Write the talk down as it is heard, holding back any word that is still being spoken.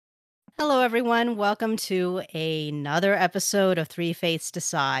Hello, everyone. Welcome to another episode of Three Faiths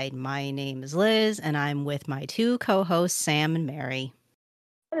Decide. My name is Liz, and I'm with my two co-hosts, Sam and Mary.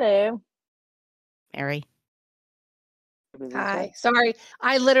 Hello. Mary. Hi. Sorry.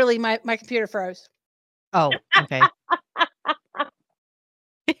 I literally, my computer froze. Oh, okay.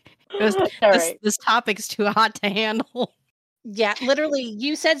 This topic's too hot to handle. Yeah, literally,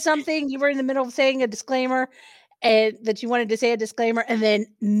 you said something. You were in the middle of saying a disclaimer, and that you wanted to say a disclaimer, and then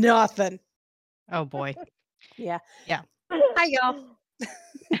nothing. Oh boy. Yeah. Yeah. Hi, y'all.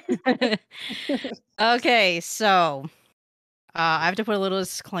 Okay, so I have to put a little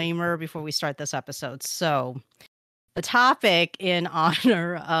disclaimer before we start this episode. So the topic, in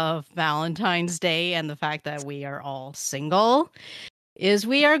honor of Valentine's Day and the fact that we are all single, is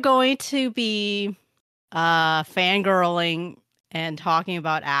we are going to be fangirling and talking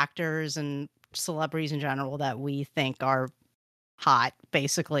about actors and celebrities in general that we think are hot,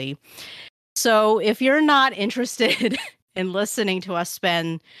 basically. So if you're not interested in listening to us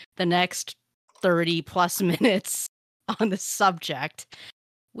spend the next 30 plus minutes on the subject,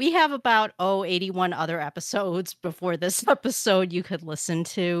 we have about 81 other episodes before this episode you could listen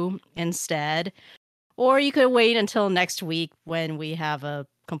to instead. Or you could wait until next week when we have a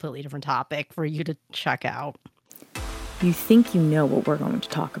completely different topic for you to check out. You think you know what we're going to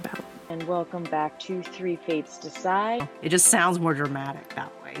talk about. And welcome back to Three Faiths Decide. It just sounds more dramatic that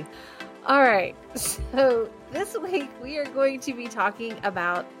way. All right. So this week we are going to be talking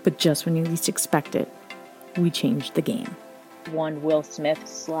about... But just when you least expect it, we changed the game. One Will Smith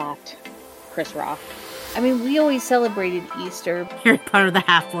slapped Chris Rock. I mean, we always celebrated Easter. You're part of the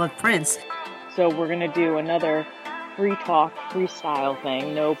Half-Blood Prince. So we're going to do another free talk, freestyle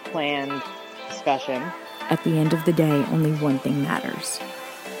thing. No planned discussion. At the end of the day, only one thing matters.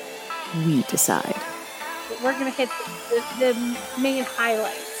 We decide. We're going to hit the main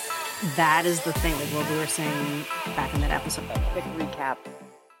highlights. That is the thing, like what we were saying back in that episode. Quick recap.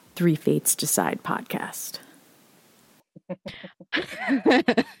 Three Faiths Decide podcast.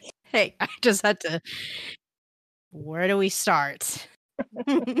 Hey, I just had to... Where do we start?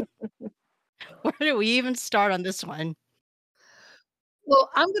 Where do we even start on this one? Well,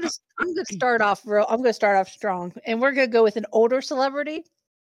 I'm gonna start off strong, and we're gonna go with an older celebrity.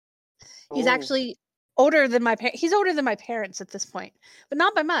 He's actually older than he's older than my parents at this point, but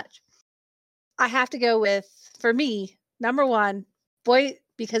not by much. I have to go with, for me, number one, boy,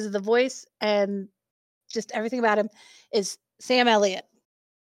 because of the voice and just everything about him, is Sam Elliott.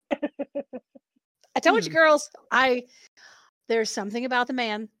 I told you, girls, there's something about the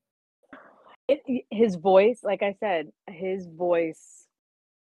man. His voice, like I said, his voice.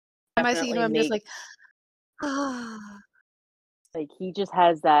 I see him, I'm just like, like he just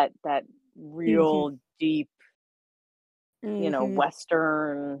has that real deep,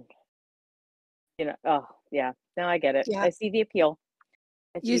 Western, oh yeah. No, I get it. Yeah. I see the appeal.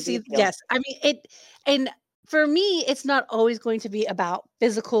 Yes. I mean, and for me, it's not always going to be about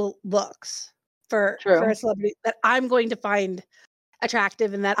physical looks for a celebrity that I'm going to find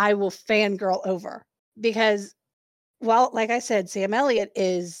attractive and that I will fangirl over. Because, well, like I said, Sam Elliott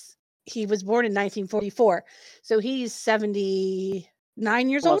he was born in 1944. So he's 79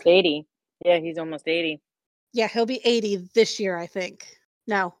 years old. Almost 80. Yeah, he's almost 80. Yeah, he'll be 80 this year, I think.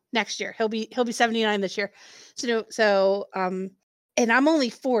 No, next year. He'll be 79 this year. So and I'm only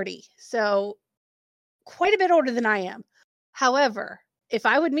 40. So quite a bit older than I am. However, if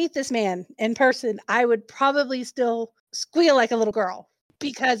I would meet this man in person, I would probably still squeal like a little girl.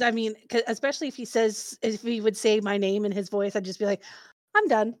 Because, I mean, especially if he would say my name in his voice, I'd just be like, I'm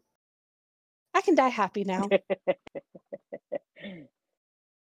done. I can die happy now.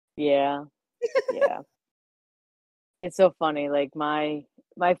 Yeah. Yeah. It's so funny. Like my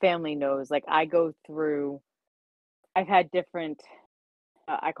family knows, like I've had different,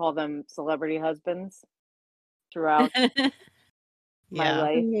 I call them celebrity husbands throughout my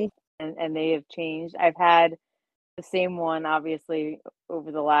life. Mm-hmm. And they have changed. I've had the same one, obviously,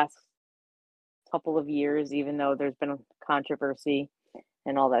 over the last couple of years, even though there's been controversy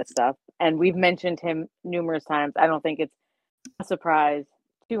and all that stuff. And we've mentioned him numerous times. I don't think it's a surprise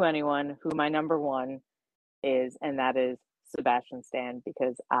to anyone who my number one is, and that is Sebastian Stan,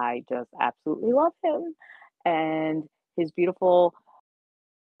 because I just absolutely love him and his beautiful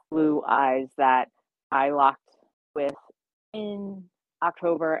blue eyes that I locked with in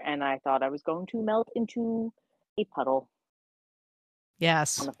October, and I thought I was going to melt into a puddle.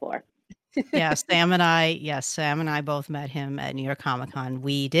 Yes. On the floor. Sam and I both met him at New York Comic Con.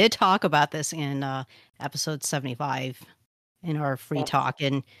 We did talk about this in episode 75 in our free talk.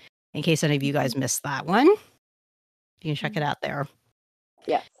 And in case any of you guys missed that one, you can check it out there.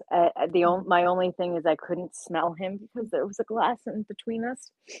 Yes. My only thing is I couldn't smell him because there was a glass in between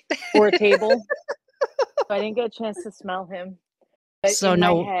us or a table. So I didn't get a chance to smell him. But So in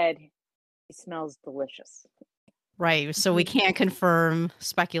no, my head, he smells delicious. right. So we can't confirm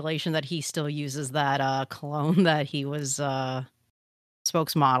speculation that he still uses that cologne that he was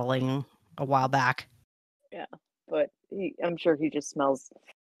spokesmodeling a while back. Yeah, but I'm sure he just smells.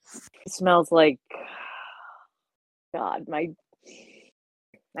 He smells like God.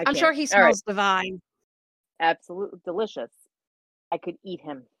 I'm sure he smells divine. Absolutely delicious. I could eat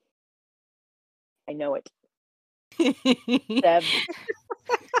him. I know it. Deb,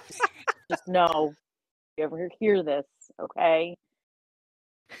 just know, if you ever hear this, okay?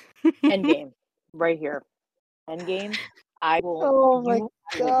 Endgame, right here. Endgame. I will. Oh my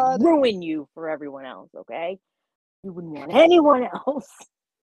God. I will ruin you for everyone else. Okay? You wouldn't want anyone else.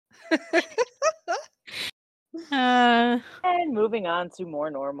 Uh, And moving on to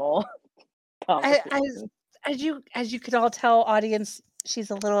more normal. As you could all tell, audience, she's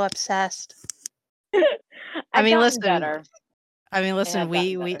a little obsessed. I mean, listen. better. I mean, listen. have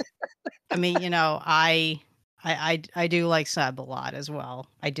We. gotten better. I mean, you know, I do like Seb a lot as well.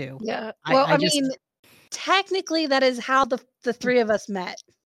 I do. Yeah. Well, I mean, technically, that is how the three of us met.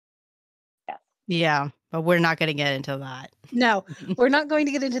 Yeah, but we're not going to get into that. No, we're not going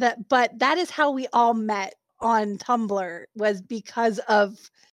to get into that. But that is how we all met on Tumblr, was because of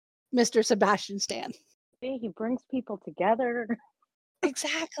Mr. Sebastian Stan. See, he brings people together.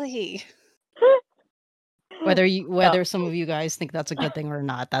 Exactly. Whether some of you guys think that's a good thing or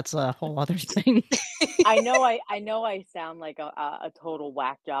not, that's a whole other thing. I know I sound like a total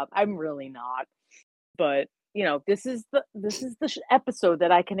whack job. I'm really not. But, you know, this is the episode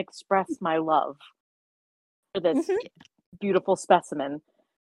that I can express my love for this beautiful specimen.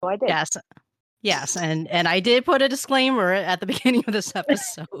 So I did. Yes, and I did put a disclaimer at the beginning of this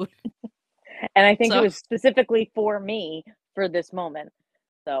episode. And I think it was specifically for me for this moment.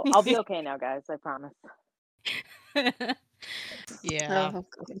 So I'll be okay now, guys. I promise. Yeah. Oh,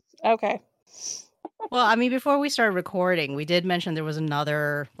 okay. Well, I mean, before we started recording, we did mention there was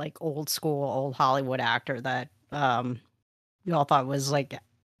another like old Hollywood actor that we all thought was like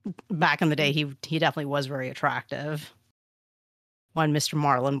back in the day. He definitely was very attractive. One Mr.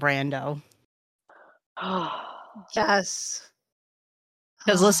 Marlon Brando. Yes.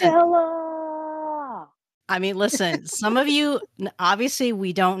 Because listen, Bella! I mean, listen, some of you, obviously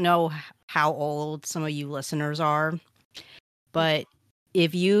we don't know how old some of you listeners are, but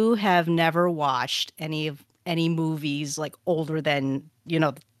if you have never watched any movies like older than, you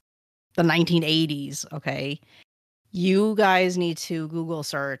know, the 1980s, okay, you guys need to Google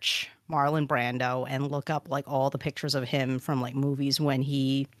search Marlon Brando and look up like all the pictures of him from like movies when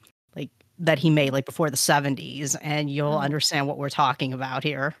he that he made like before the 70s, and you'll understand what we're talking about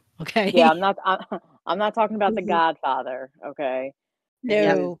here. Okay. Yeah, I'm not talking about The Godfather, okay?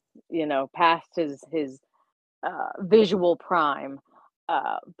 No. You know, past his visual prime.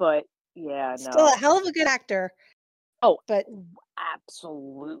 But yeah, no. Still a hell of a good actor. Oh, but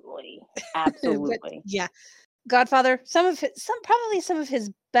absolutely. Absolutely. But, yeah. Godfather, probably some of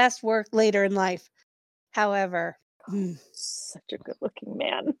his best work later in life. However, such a good-looking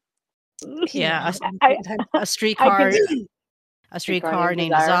man. Yeah, a streetcar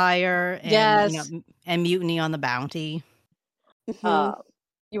named Desire, and yes, you know, and Mutiny on the Bounty. You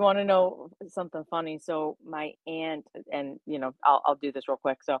want to know something funny? So my aunt, and you know, I'll do this real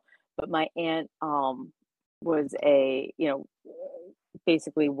quick. But my aunt was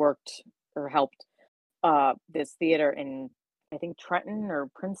basically worked or helped this theater in, I think, Trenton or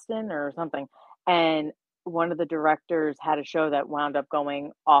Princeton or something, and one of the directors had a show that wound up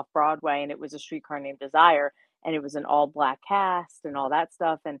going off Broadway, and it was A Streetcar Named Desire, and it was an all black cast and all that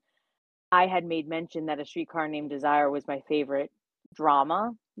stuff. And I had made mention that A Streetcar Named Desire was my favorite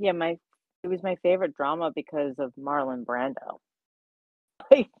drama. Yeah, it was my favorite drama because of Marlon Brando.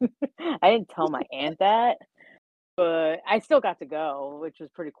 I didn't tell my aunt that, but I still got to go, which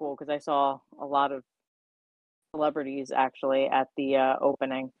was pretty cool because I saw a lot of celebrities actually at the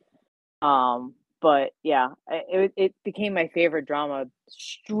opening. But yeah, it became my favorite drama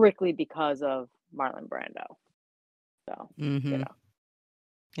strictly because of Marlon Brando. So, you know.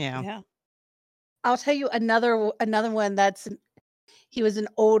 Yeah. I'll tell you another one he was an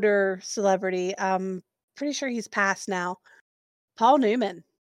older celebrity. Pretty sure he's passed now. Paul Newman.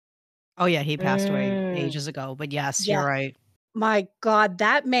 Oh yeah, he passed away ages ago, but yes, you're right. My God,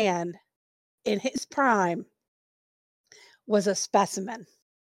 that man in his prime was a specimen.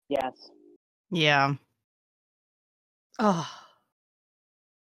 Yes. Yeah. Oh,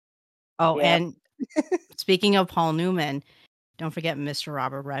 yeah. And speaking of Paul Newman, don't forget Mr.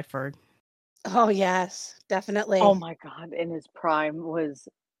 Robert Redford. Oh yes, definitely. Oh my God, in his prime was.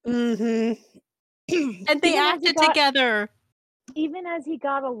 Mm-hmm. And they acted together. Even as he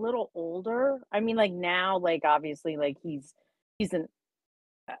got a little older, I mean, like now, like obviously, like he's an,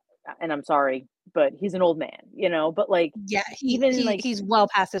 and I'm sorry, but he's an old man, you know. But like, yeah, he's well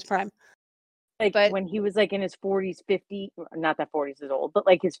past his prime. Like but, when he was like in his 40s, 50, not that 40s is old, but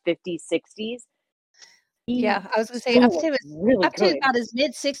like his 50s, 60s. Yeah, I was gonna say up to about his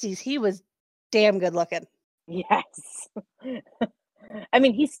mid 60s, he was damn good looking. Yes. I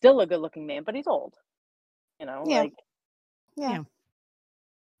mean, he's still a good looking man, but he's old. You know, yeah. like Yeah.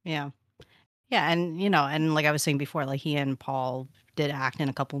 And and like I was saying before, like he and Paul did act in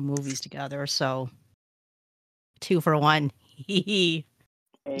a couple movies together, so 2 for 1. There you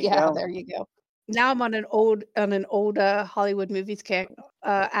go. Now I'm on an old Hollywood movies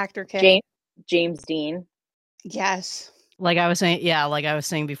actor kick. James Dean. Yes. Like I was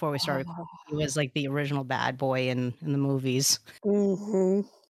saying before we started, he was like the original bad boy in the movies. Mm-hmm.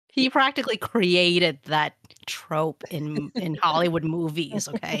 He practically created that trope in Hollywood movies,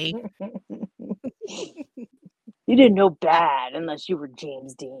 okay? You didn't know bad unless you were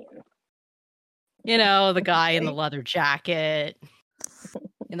James Dean. You know, the guy in the leather jacket,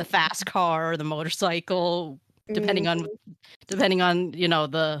 in the fast car, the motorcycle, depending on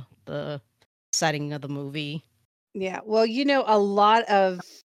the setting of the movie. Yeah. Well, a lot of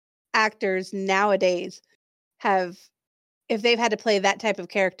actors nowadays have, if they've had to play that type of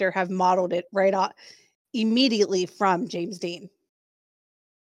character, have modeled it right off immediately from James Dean.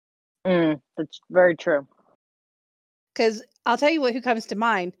 That's very true. Because I'll tell you who comes to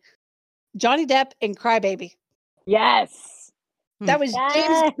mind: Johnny Depp in Crybaby. Yes, that was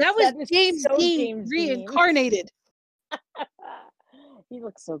James. That was James Dean reincarnated. He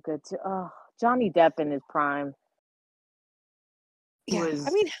looks so good too. Oh, Johnny Depp in his prime. Yeah, I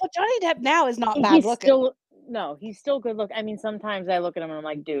mean, Johnny Depp now is not bad looking. He's still good looking. I mean, sometimes I look at him and I'm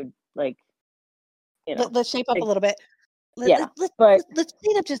like, dude, like, let's shape up a little bit. Let's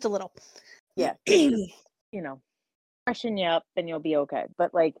clean up just a little. Yeah, freshen you up and you'll be okay.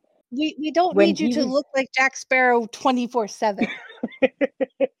 But like, we don't need you to look like Jack Sparrow 24/7.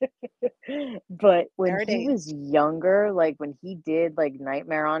 But when he was younger, like when he did like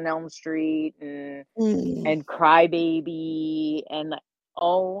Nightmare on Elm Street and Crybaby and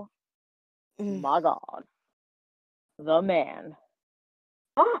oh my God, the man.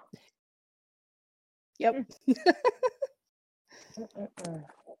 Yep.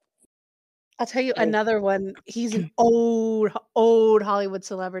 I'll tell you another one. He's an old Hollywood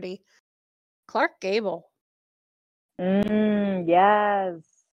celebrity. Clark Gable. Yes.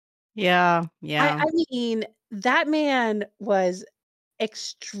 Yeah. I mean, that man was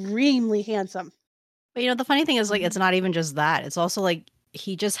extremely handsome. But the funny thing is, like, it's not even just that. It's also like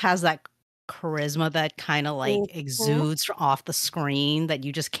he just has that charisma that kind of like exudes off the screen that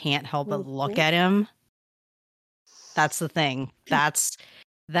you just can't help but look at him. That's the thing. That's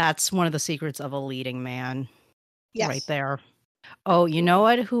one of the secrets of a leading man. Yes. Right there. Oh, you know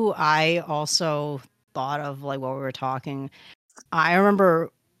what? Who I also thought of, like, while we were talking. I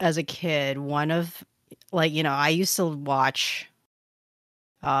remember as a kid, one of, like, I used to watch,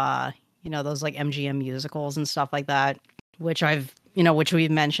 those like MGM musicals and stuff like that, which which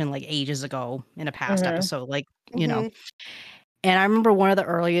we've mentioned like ages ago in a past episode, like, and I remember one of the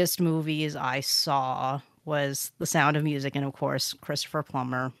earliest movies I saw was The Sound of Music, and of course, Christopher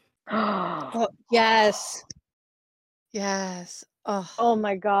Plummer. Oh, yes. Yes. Oh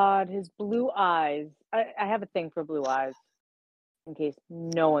my God, his blue eyes. I have a thing for blue eyes, in case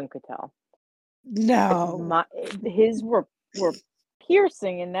no one could tell. No. His were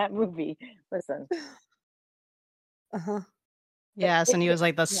piercing in that movie. Listen. Yes, and he was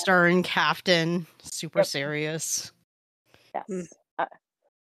like the stern captain, super serious. Yes.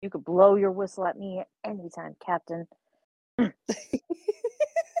 You could blow your whistle at me anytime, Captain.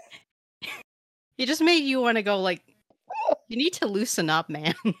 He just made you want to go like, you need to loosen up,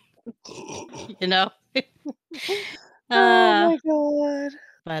 man. Oh my God.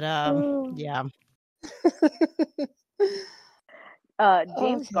 But yeah.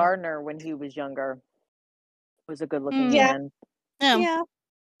 James Gardner, when he was younger, was a good-looking man. Yeah.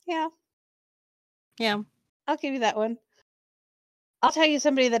 I'll give you that one. I'll tell you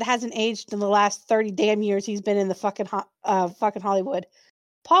somebody that hasn't aged in the last 30 damn years he's been in the fucking Hollywood.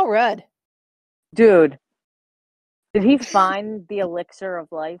 Paul Rudd. Dude. Did he find the elixir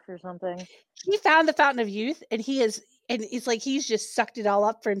of life or something? He found the fountain of youth, and it's like he's just sucked it all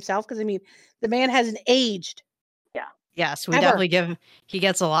up for himself, because I mean, the man hasn't aged. Yeah. Yes, we definitely he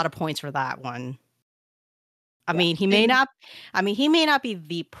gets a lot of points for that one. I mean, he may not. I mean, he may not be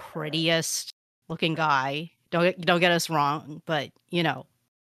the prettiest looking guy. Don't get us wrong, but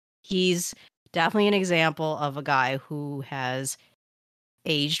he's definitely an example of a guy who has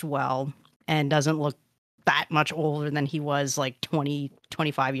aged well and doesn't look that much older than he was like 20,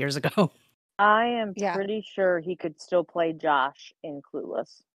 25 years ago. I am pretty sure he could still play Josh in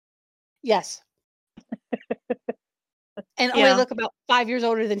Clueless. Yes. And only look about 5 years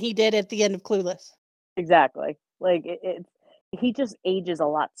older than he did at the end of Clueless. Exactly. Like he just ages a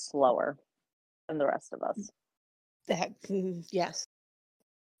lot slower than the rest of us. Yes.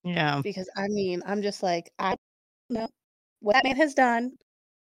 Yeah. Because I mean, I'm just like, I don't know what that man has done.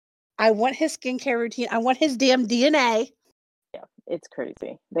 I want his skincare routine. I want his damn DNA. Yeah, it's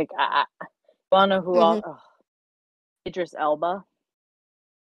crazy. Like, I wanna know who else? Oh, Idris Elba.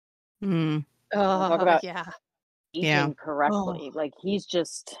 Mm. Talk about aging Oh. correctly. Like, he's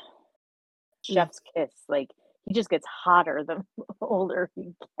just chef's kiss. Like, he just gets hotter the older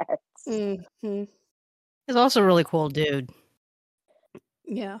he gets. Mm-hmm. He's also a really cool dude.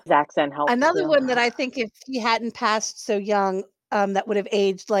 Yeah. His accent helps. Another too. one that I think if he hadn't passed so young, that would have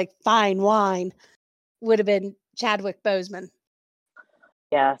aged like fine wine, would have been Chadwick Boseman.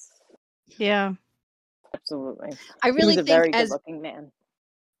 Yes. Yeah. Absolutely. I really he was a think very good-looking man.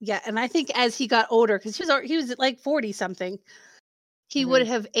 Yeah, and I think as he got older, because he was like 40 something, he would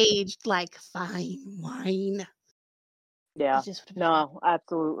have aged like fine wine. Yeah. No,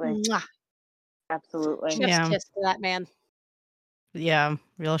 absolutely. Mwah. Absolutely. Chef's kiss to that man. Yeah,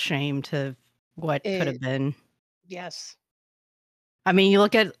 real shame to what could have been. Yes. I mean, you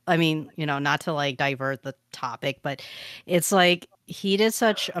look at, not to like divert the topic, but it's like he did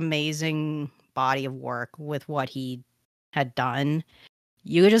such amazing body of work with what he had done.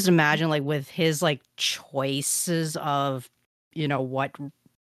 You could just imagine like with his like choices of, what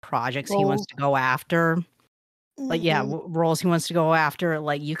projects he wants to go after. Like, roles he wants to go after.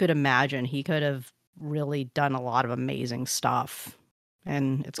 Like, you could imagine he could have really done a lot of amazing stuff.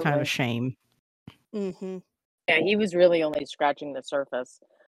 And it's kind of a shame. Mm-hmm. Yeah, he was really only scratching the surface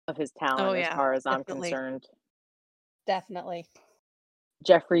of his talent as far as I'm concerned. Definitely.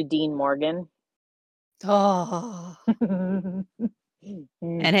 Jeffrey Dean Morgan. Oh. And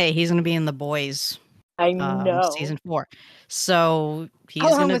hey, he's going to be in The Boys. I know. Season 4. So he's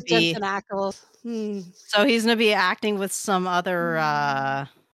Along going to with be Jensen Ackles. So he's going to be acting with some other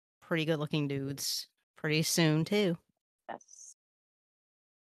pretty good-looking dudes pretty soon too. Yes.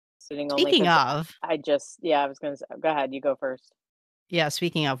 Speaking of, I was going to say, go ahead, you go first. Yeah,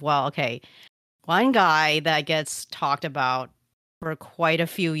 speaking of, well, okay. One guy that gets talked about for quite a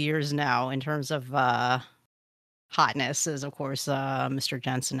few years now in terms of hotness is, of course, Mr.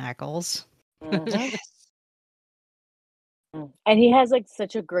 Jensen Ackles. Mm-hmm. And he has like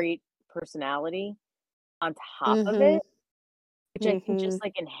such a great personality on top of it, which I think just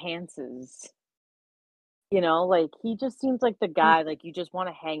like enhances. Like he just seems like the guy like you just want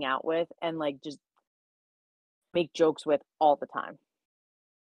to hang out with and like just make jokes with all the time.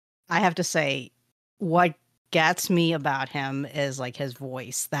 I have to say, what gets me about him is like his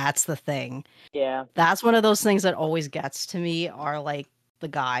voice. That's the thing. Yeah. That's one of those things that always gets to me are like the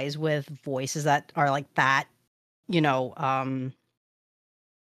guys with voices that are like that,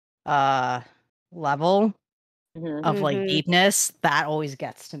 level of like deepness. That always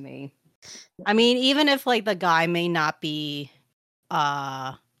gets to me. I mean, even if like the guy may not be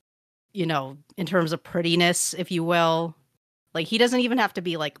in terms of prettiness, if you will, like he doesn't even have to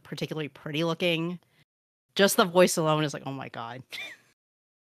be like particularly pretty looking. Just the voice alone is like, oh my god.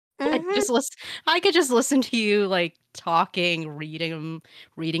 I could just listen to you like talking, reading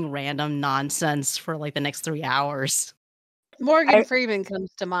random nonsense for like the next 3 hours. Morgan Freeman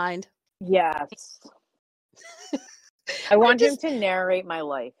comes to mind. Yes. I want him to narrate my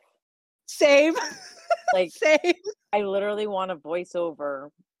life. Same. Like same. I literally want a voiceover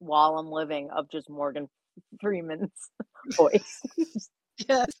while I'm living of just Morgan Freeman's voice.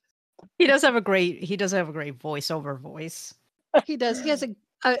 Yes. He does have a great voiceover voice. He does. He has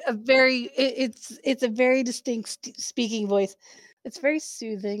a very it's a very distinct speaking voice. It's very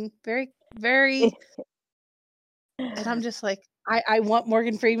soothing, very and I'm just like I want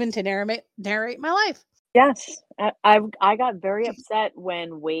Morgan Freeman to narrate my life. Yes. I got very upset when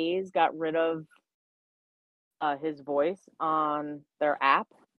Waze got rid of his voice on their app.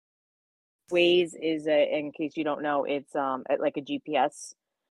 Waze is in case you don't know, it's like a GPS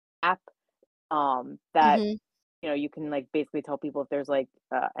app that you can like basically tell people if there's like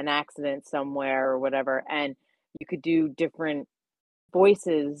an accident somewhere or whatever, and you could do different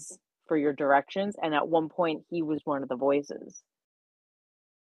voices for your directions, and at one point he was one of the voices.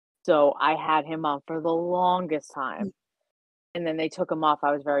 So I had him on for the longest time. And then they took him off.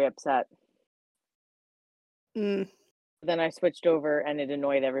 I was very upset. Mm. Then I switched over and it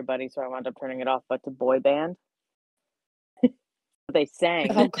annoyed everybody, so I wound up turning it off. But to boy band, they sang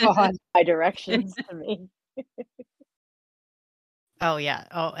Oh God. my directions to me. Oh yeah.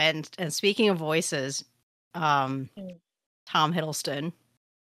 Oh, and speaking of voices, Tom Hiddleston.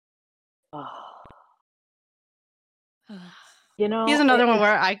 Oh, He's another one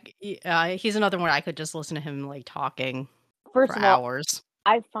where he's another one where I could just listen to him like talking first for of all, hours.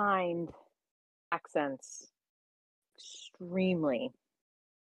 I find accents extremely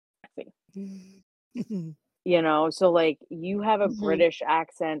sexy. You know, so like you have a British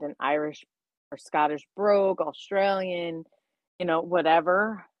accent, an Irish or Scottish brogue, Australian, you know,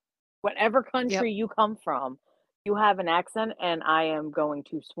 whatever country you come from, you have an accent and I am going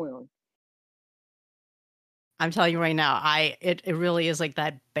to swoon. I'm telling you right now, it really is like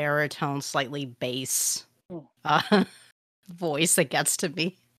that baritone, slightly bass voice that gets to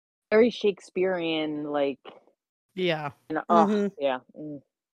me. Very Shakespearean, like, Yeah. you know, yeah.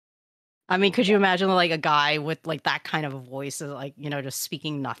 I mean, could you imagine like a guy with like that kind of a voice, like, you know, just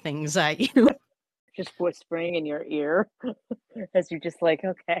speaking nothings at you? Just whispering in your ear as you're just like,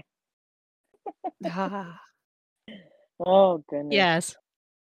 okay. Oh goodness. Yes.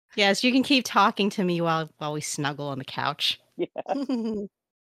 Yes, you can keep talking to me while we snuggle on the couch. Yeah.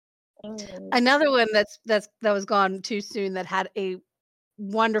 Another one that was gone too soon that had a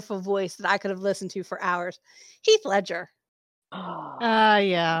wonderful voice that I could have listened to for hours. Heath Ledger.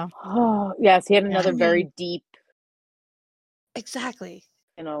 Yeah. Oh, yes, he had another very deep. Exactly.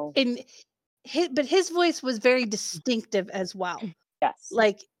 You know. But his voice was very distinctive as well. Yes.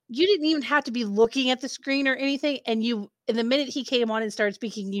 Like you didn't even have to be looking at the screen or anything, and in the minute he came on and started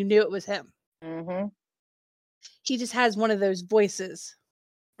speaking, you knew it was him. He just has one of those voices.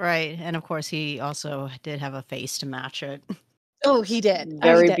 Right, and of course he also did have a face to match it. Oh, he did.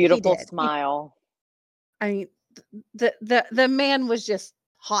 Very beautiful smile. I mean, the man was just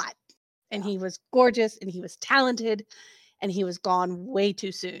hot, and he was gorgeous, and he was talented, and he was gone way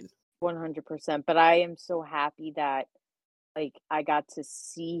too soon. 100%. But I am so happy that, like, I got to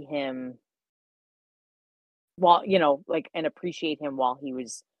see him while, you know, like, and appreciate him while he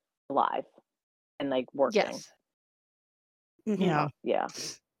was alive and like working. Yes. Yeah. Yeah.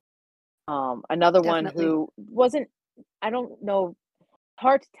 Another one who wasn't, I don't know,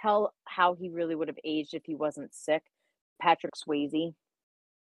 hard to tell how he really would have aged if he wasn't sick. Patrick Swayze.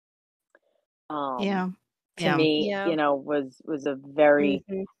 To me, you know, was a very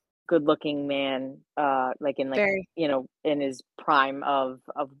good looking man, like in like, you know, in his prime of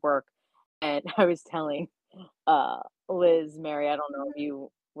work. And I was telling Liz, Mary, I don't know if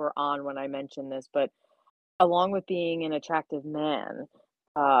you were on when I mentioned this, but along with being an attractive man,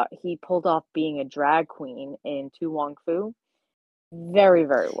 he pulled off being a drag queen in To Wong Foo very,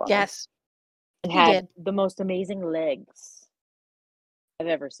 very well. Yes. And had the most amazing legs I've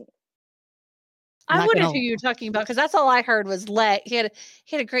ever seen. I wondered who you were talking about because that's all I heard was leg. He had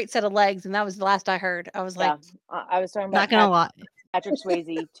a great set of legs, and that was the last I heard. I was like, I was talking about Patrick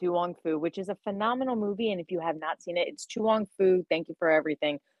Swayze, To Wong Foo, which is a phenomenal movie. And if you have not seen it, it's To Wong Foo, Thank You for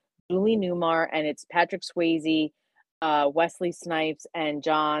Everything, Julie Newmar, and it's Patrick Swayze, Wesley Snipes, and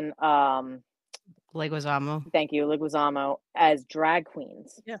John Leguizamo. Thank you, Leguizamo as drag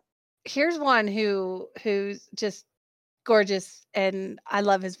queens. Yeah. Here's one who's just gorgeous, and I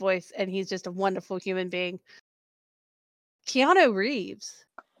love his voice, and he's just a wonderful human being. Keanu Reeves.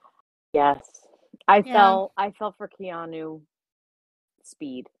 Yes. I fell for Keanu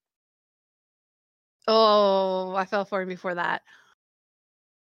Speed. Oh, I fell for him before that.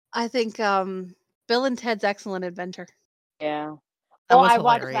 I think Bill and Ted's Excellent Adventure. Yeah. Well, I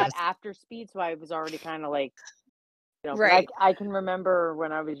watched that after Speed, so I was already kind of like, you know, right. I can remember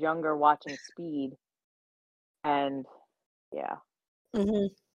when I was younger watching Speed, and yeah.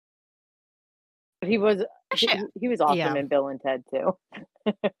 But he was awesome in Bill and Ted too.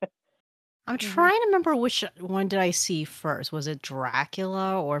 I'm trying to remember which one did I see first. Was it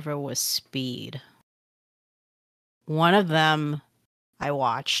Dracula or if it was Speed? One of them I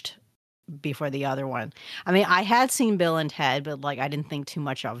watched before the other one. I mean, I had seen Bill and Ted, but like I didn't think too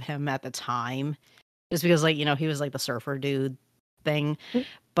much of him at the time. Just because like, you know, he was like the surfer dude thing.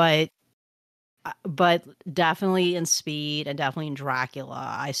 But definitely in Speed and definitely in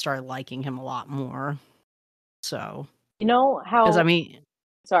Dracula, I started liking him a lot more. So, you know how? Because I mean,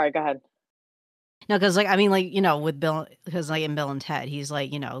 sorry, go ahead. No, because like I mean, like, you know, with Bill, because like in Bill and Ted, he's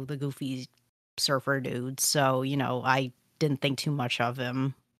like, you know, the goofy surfer dude. So, you know, I didn't think too much of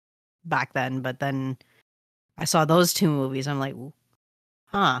him back then. But then I saw those two movies. I'm like,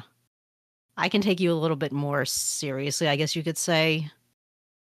 huh, I can take you a little bit more seriously, I guess you could say.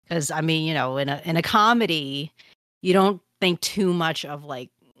 Because I mean, in a comedy, you don't think too much of like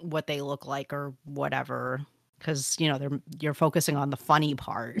what they look like or whatever, because you're focusing on the funny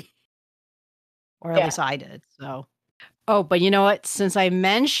part, or at Yeah. least I did. So, oh, but you know what? Since I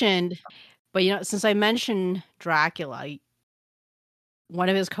mentioned Dracula, one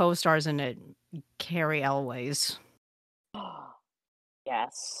of his co-stars in it, Carrie Elways.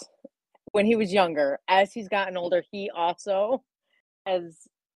 Yes. When he was younger, as he's gotten older, he also has,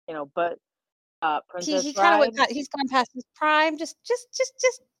 but Princess He kind Bride. of he's gone past his prime. Just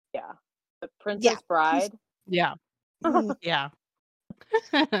Yeah. The Princess Bride. Yeah. mm, Yeah.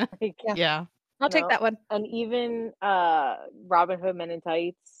 Like, yeah. Yeah. I'll take that one. and even Robin Hood Men in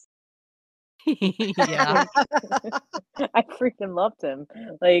Tights. Yeah. I freaking loved him.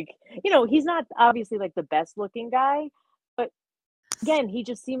 Like, he's not obviously like the best looking guy, but again, he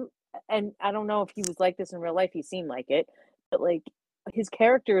just seemed, and I don't know if he was like this in real life, he seemed like it, but like his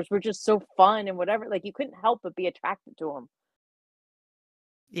characters were just so fun and whatever. Like you couldn't help but be attracted to him.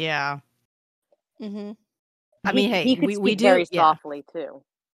 Yeah. Mm-hmm. I mean, hey, he could we speak do, very yeah. softly too.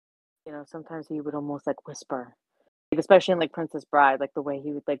 Sometimes he would almost like whisper, like, especially in like Princess Bride, like the way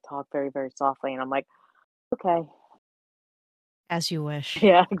he would like talk very, very softly. And I'm like, okay. As you wish.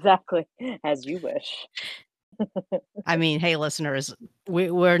 Yeah, exactly. As you wish. I mean, hey, listeners,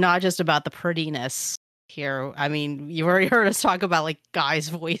 we're not just about the prettiness here. I mean, you already heard us talk about like guys'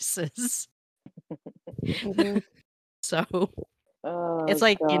 voices. Mm-hmm. So Oh, it's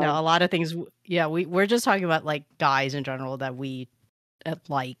like, God. a lot of things. Yeah, we're just talking about like guys in general that we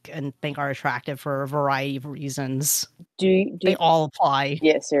like and think are attractive for a variety of reasons. They all apply.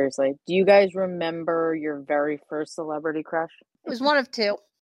 Yeah, seriously. Do you guys remember your very first celebrity crush? It was one of two.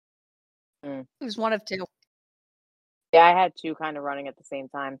 Mm. It was one of two. Yeah, I had two kind of running at the same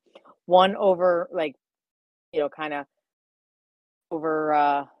time. One over, like, kind of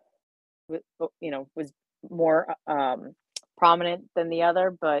over, was more prominent than the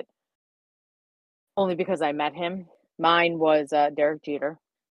other, but only because I met him. Mine was Derek Jeter.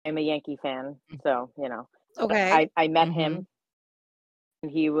 I'm a Yankee fan, so Okay. I met him,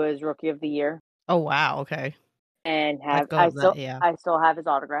 and he was Rookie of the Year. Oh wow, okay. And I still have his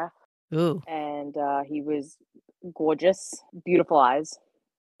autograph. Ooh. And he was gorgeous, beautiful eyes,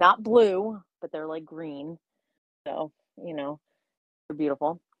 not blue, but they're like green, so they're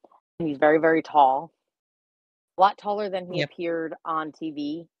beautiful. And he's very, very tall, a lot taller than he appeared on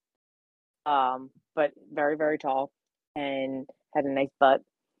TV, but very, very tall, and had a nice butt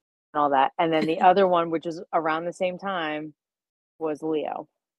and all that. And then the other one, which is around the same time, was Leonardo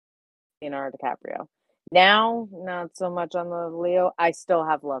DiCaprio. Now, not so much on the Leo. I still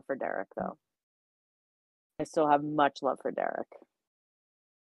have love for Derek, though. I still have much love for Derek.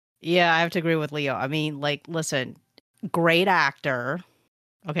 Yeah, I have to agree with Leo. I mean, like, listen, great actor.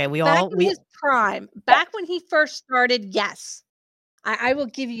 Okay, his prime. Back when he first started, yes. I will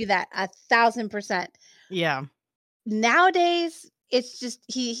give you that 1,000%. Yeah. Nowadays, it's just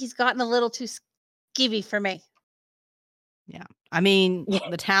he's gotten a little too skivvy for me. Yeah. I mean,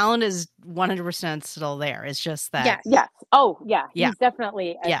 the talent is 100% still there. It's just that. Yes. Oh, yeah. Yeah. He's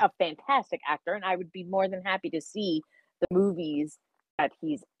definitely a fantastic actor, and I would be more than happy to see the movies that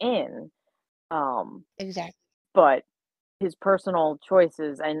he's in. Exactly. But his personal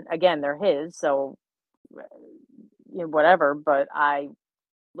choices, and again, they're his, so whatever. But I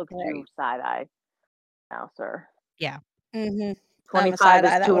look at you side eye now, sir. Yeah. Mm-hmm. 25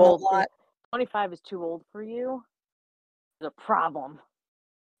 is too old. 25 is too old for you. There's a problem.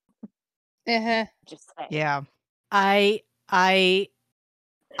 Just saying. Yeah. I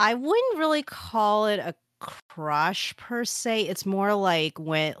wouldn't really call it a crush per se. It's more like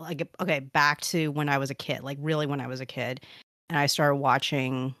back to when I was a kid, like really when I was a kid, and I started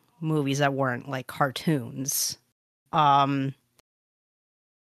watching movies that weren't like cartoons.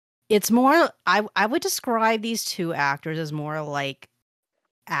 It's more, I would describe these two actors as more like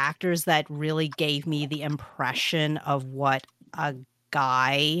actors that really gave me the impression of what a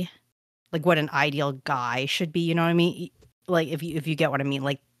guy, like what an ideal guy should be, you know what I mean? Like if you get what I mean,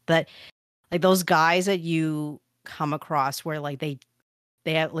 like that, like those guys that you come across where like they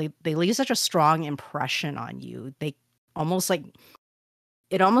leave such a strong impression on you. They almost like,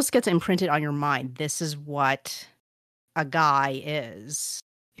 it almost gets imprinted on your mind. This is what a guy is,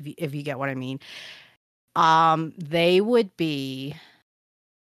 if you get what I mean. They would be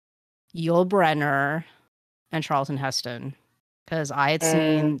Yul Brynner and Charlton Heston, because I had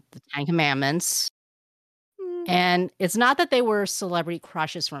seen the Ten Commandments, and it's not that they were celebrity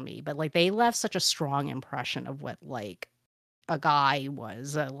crushes for me, but like they left such a strong impression of what like a guy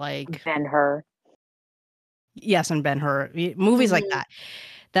was. Like Ben-Hur. Yes, and Ben-Hur movies like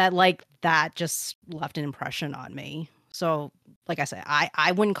Mhm. that just left an impression on me. So, like I said,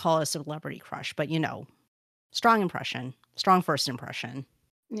 I wouldn't call it a celebrity crush, but strong impression, strong first impression.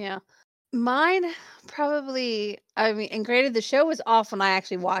 Yeah. Mine probably, I mean, and granted, the show was off when I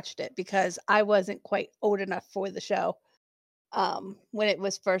actually watched it because I wasn't quite old enough for the show when it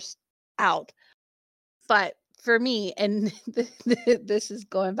was first out. But for me, and this is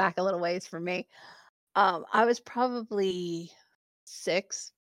going back a little ways for me, I was probably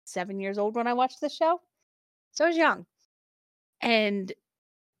 6, 7 years old when I watched the show. So I was young. And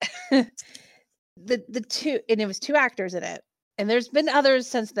the two, and it was 2 actors in it. And there's been others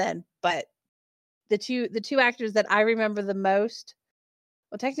since then, but the two actors that I remember the most,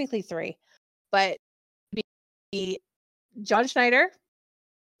 well, technically 3, but be John Schneider,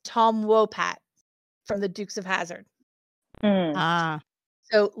 Tom Wopat from the Dukes of Hazzard. Ah.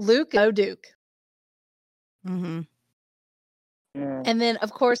 So Luke, Duke. Mhm. And then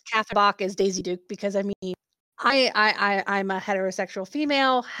of course Catherine Bach is Daisy Duke because I mean I'm a heterosexual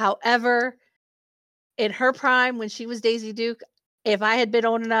female. However, in her prime when she was Daisy Duke, if I had been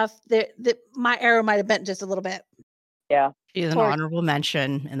old enough, my arrow might have bent just a little bit. Yeah. She's an honorable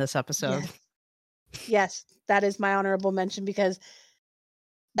mention in this episode. Yes. Yes, that is my honorable mention because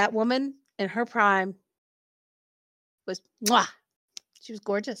that woman in her prime was mwah. She was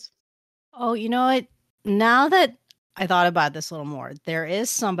gorgeous. Oh, you know what? Now that I thought about this a little more, there is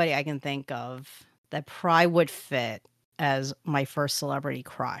somebody I can think of that probably would fit as my first celebrity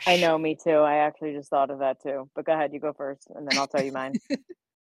crush. I know, me too. I actually just thought of that too. But go ahead, you go first, and then I'll tell you mine.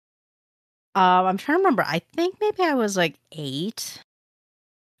 I'm trying to remember. I think maybe I was like 8.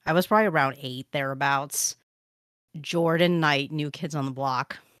 I was probably around 8, thereabouts. Jordan Knight, New Kids on the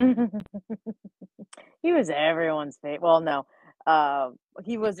Block. He was everyone's favorite. Well, no,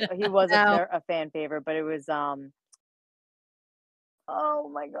 he was No. a fan favorite, but it was oh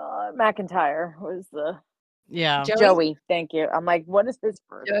my God, McIntyre was the Yeah. Joey. Thank you. I'm like, what is his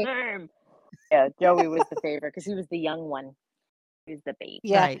first Joey. name? Yeah, Joey was the favorite because he was the young one. He was the baby.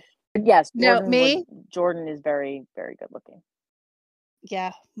 Yeah. Right. But yes, No, Jordan Jordan is very, very good looking.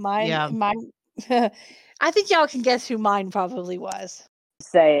 Yeah, mine. Yeah. I think y'all can guess who mine probably was.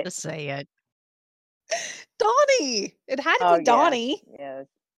 Say it. Just say it. Donnie. It had to Oh, be Donnie. Yes.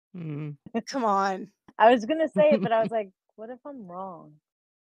 Mhm. Come on. I was gonna say it, but I was like, what if I'm wrong?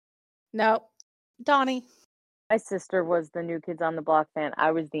 No, Donnie. My sister was the New Kids on the Block fan.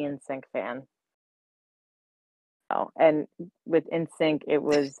 I was the NSYNC fan. Oh, and with NSYNC, it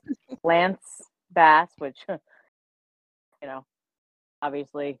was Lance Bass, which,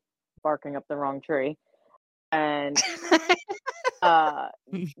 obviously barking up the wrong tree, and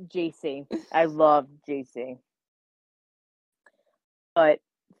JC. I loved JC. But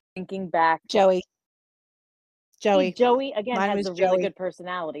thinking back, Joey. Joey again Mine has was a really Joey. good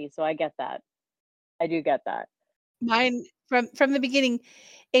personality, so I get that. I do get that. Mine from the beginning,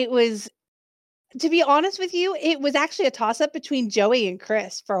 it was, to be honest with you, it was actually a toss up between Joey and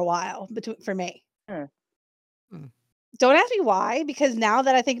Chris for a while for me. Don't ask me why, because now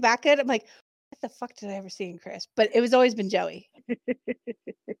that I think back at it, I'm like, what the fuck did I ever see in Chris? But it was always been Joey.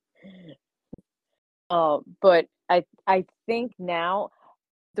 But I think now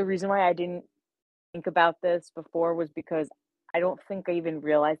the reason why I didn't think about this before was because I don't think I even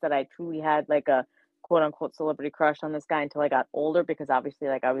realized that I truly had like a quote unquote celebrity crush on this guy until I got older because obviously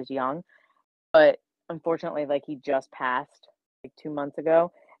like I was young. But unfortunately, like he just passed like 2 months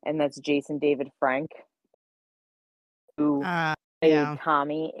ago, and that's Jason David Frank, who played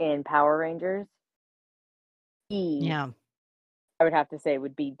Tommy in Power Rangers. Yeah. I would have to say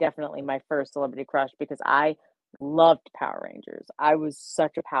would be definitely my first celebrity crush because I loved Power Rangers. I was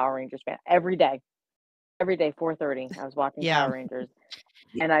such a Power Rangers fan. Every day, 4:30, I was watching Power Rangers,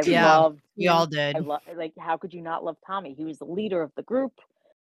 and I loved. We all did. Like, how could you not love Tommy? He was the leader of the group,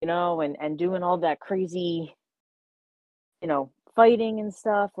 and doing all that crazy, fighting and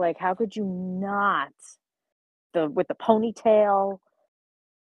stuff. Like, how could you not? With the ponytail,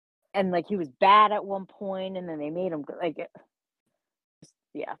 and like he was bad at one point, and then they made him like,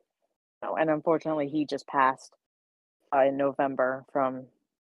 yeah. No, and unfortunately, he just passed in November from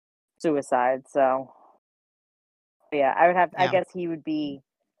suicide. So, yeah, I would have. I guess he would be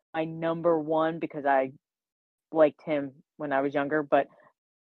my number one because I liked him when I was younger. But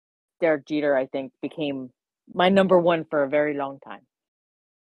Derek Jeter, I think, became my number one for a very long time.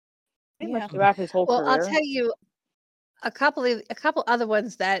 Pretty much throughout his whole career. I'll tell you a couple other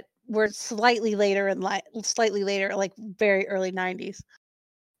ones that were slightly later, like very early 90s.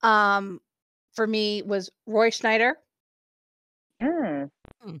 For me was Roy Schneider. Hmm.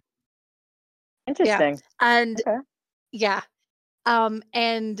 Hmm. Interesting. And Okay. yeah.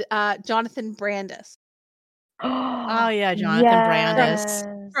 And Jonathan Brandis Oh yeah, Jonathan Brandis.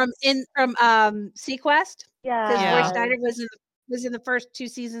 from Sequest, because Roy Yeah. Schneider was in the first 2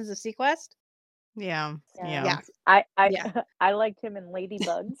 seasons of Sequest. Yeah. Yeah. Yeah. I Yeah. I liked him in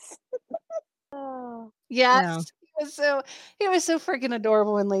Ladybugs. Oh, Yes. He was so freaking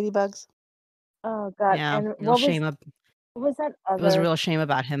adorable in Ladybugs. oh God. Yeah. And Real what shame. was that It was a other? real shame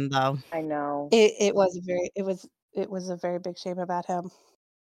about him, though. I know. It was a very big shame about him.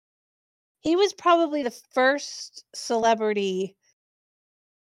 He was probably the first celebrity,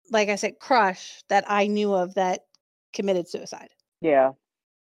 like I said, crush that I knew of that committed suicide. Yeah.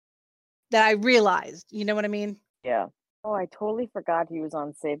 That I realized, you know what I mean? Yeah. Oh, I totally forgot he was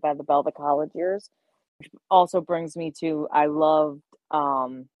on Saved by the Bell, the college years. Which also brings me to I loved oh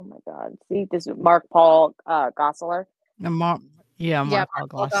my God. See, this is Mark Paul Gosselaar. Mark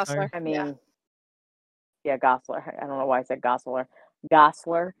Paul Gosselaar. I mean, yeah, Gosselaar. I don't know why I said Gosselaar.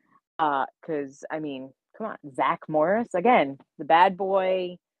 Gosselaar. Because I mean, come on, Zach Morris again, the bad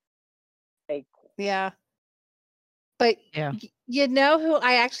boy. Like, Yeah. But Yeah. you know who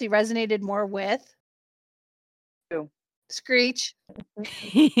I actually resonated more with? Who? Screech.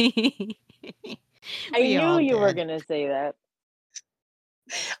 I knew you were gonna say that.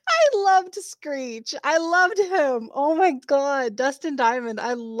 I loved Screech. I loved him. Oh my God. Dustin Diamond.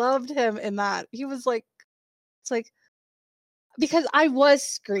 I loved him in that. He was like, it's like, because I was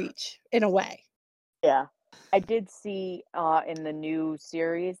Screech in a way. Yeah. I did see in the new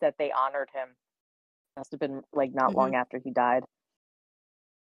series that they honored him. Must have been like not long after he died.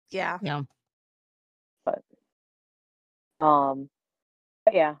 Yeah. Yeah. But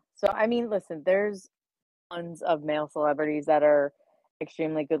yeah. So I mean, listen, there's tons of male celebrities that are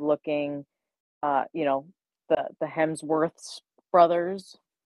extremely good looking. You know, the Hemsworth brothers.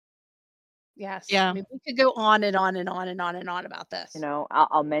 Yes. Yeah. I mean, we could go on and on and on and on and on about this. You know,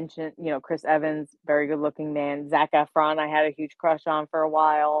 I'll mention, you know, Chris Evans, very good looking man. Zac Efron, I had a huge crush on for a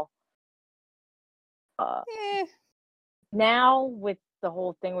while. Now with the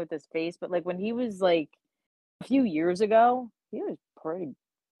whole thing with his face, but like when he was like a few years ago, he was pretty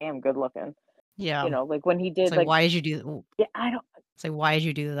damn good looking. Yeah. You know, like when he did It's like, why did you do? Yeah, I don't. It's like, why did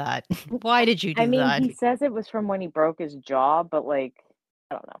you do that? Why did you do I mean, that? he says it was from when he broke his jaw, but like,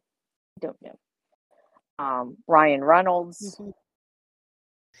 I don't know. I don't know. Ryan Reynolds.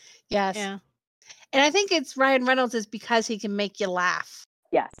 Yes. Yeah. And I think it's Ryan Reynolds is because he can make you laugh.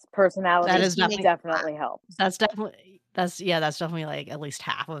 Yes, personality That is definitely helps. That's definitely like at least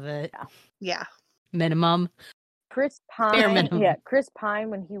half of it. Yeah. Minimum. Chris Pine. Bare minimum. Yeah, Chris Pine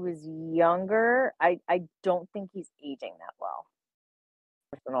when he was younger, I don't think he's aging that well.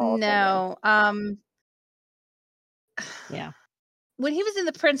 No. Yeah. When he was in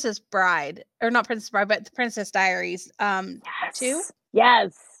The Princess Bride, or not Princess Bride, but The Princess Diaries, 2.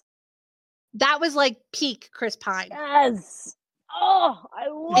 Yes. That was like peak Chris Pine. Yes. Oh, I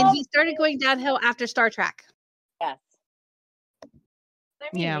love And he started going downhill after Star Trek. Yes. I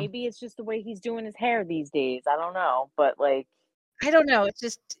mean, maybe it's just the way he's doing his hair these days. I don't know, but like, I don't know. It's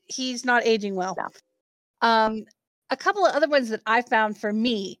just he's not aging well. No. A couple of other ones that I found for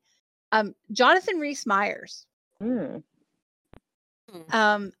me, Jonathan Rhys Meyers. I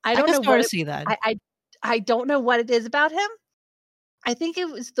I don't know what to see that. I don't know what it is about him. I think it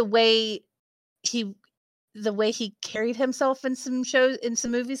was the way he carried himself in some shows, in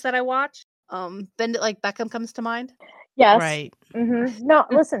some movies that I watched. Bend It Like Beckham comes to mind. Yes. Right. No,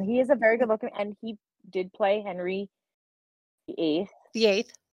 listen, he is a very good looking, and he did play Henry VIII. The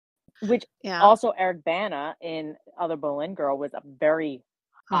Eighth. Which also Eric Bana in Other Boleyn Girl was a very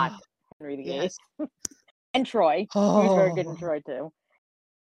hot Henry VIII. Yes. And Troy. He was very good in Troy too.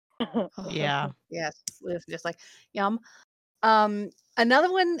 Yeah. Yes. Just like yum.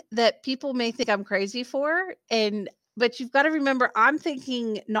 Another one that people may think I'm crazy for, but you've got to remember, I'm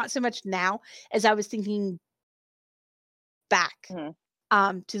thinking not so much now as I was thinking back to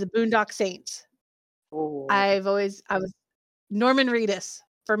the Boondock Saints. I was Norman Reedus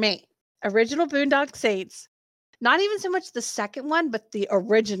for me. Original Boondock Saints. Not even so much the second one, but the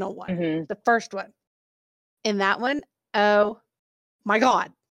original one, the first one. In that one, oh my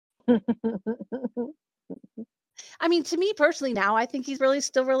God. I mean, to me personally now, I think he's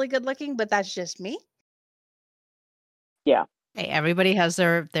still really good looking, but that's just me. Yeah. Hey, everybody has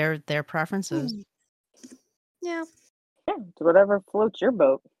their preferences. Yeah. It's whatever floats your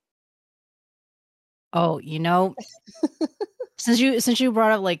boat. Oh, you know, since you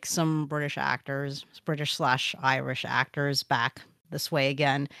brought up like some British actors, British/Irish actors back this way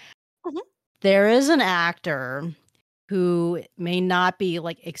again, there is an actor who may not be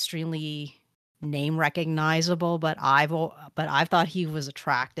like extremely name recognizable, but I've thought he was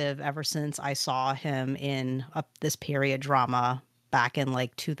attractive ever since I saw him in this period drama back in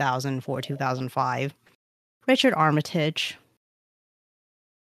like 2004, 2005. Richard Armitage.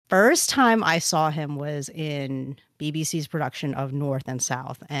 First time I saw him was in BBC's production of North and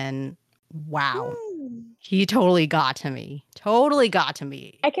South, and wow, he totally got to me. Totally got to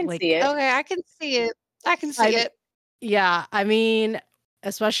me. I can see it. Okay, I can see it. I can see it. Yeah, I mean,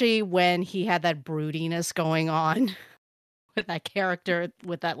 especially when he had that broodiness going on with that character,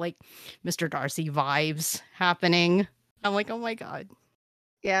 with that like Mr. Darcy vibes happening. I'm like, oh my God.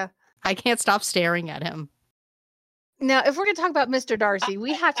 Yeah. I can't stop staring at him. Now, if we're going to talk about Mr. Darcy,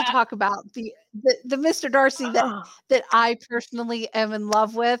 we have to talk about the Mr. Darcy that I personally am in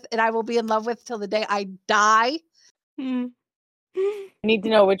love with, and I will be in love with till the day I die. I need to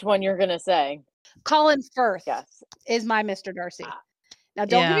know which one you're going to say. Colin Firth, yes, is my Mr. Darcy. Now,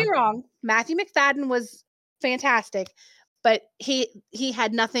 don't get me wrong, Matthew McFadden was fantastic, but he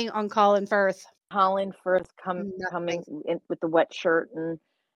had nothing on Colin Firth. Colin Firth coming in with the wet shirt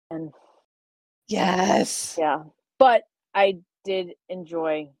and yes, yeah. But I did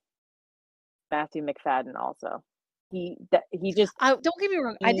enjoy Matthew McFadden also. He just don't get me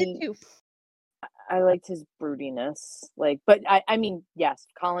wrong, I did too. I liked his broodiness, but I mean, yes,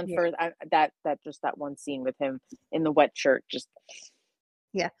 Colin Firth. That one scene with him in the wet shirt, just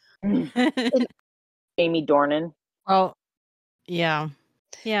Jamie Dornan. Oh, yeah.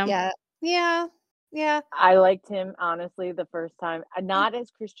 I liked him honestly the first time, not as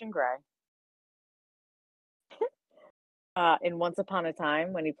Christian Grey. In Once Upon a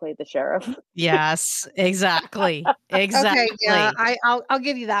Time when he played the sheriff. Yes, exactly. Okay, yeah, I'll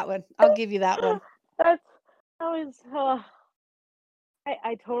give you that one. I'll give you that one.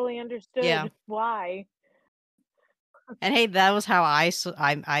 I totally understood why. And hey, that was how I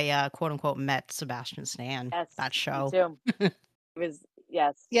quote unquote met Sebastian Stan. Yes, that show. Me too. It was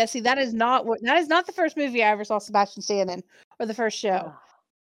yes. Yeah, see, that is not the first movie I ever saw Sebastian Stan in, or the first show.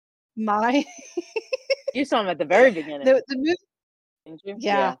 You saw him at the very beginning. The movie, didn't you?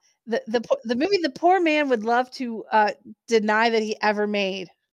 Yeah. The movie the poor man would love to deny that he ever made,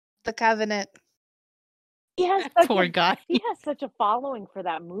 The Covenant. He has poor guy. He has such a following for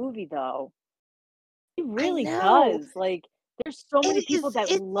that movie, though. He really does. Like, there's so many people that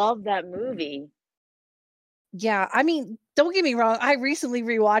love that movie. Yeah, I mean, don't get me wrong. I recently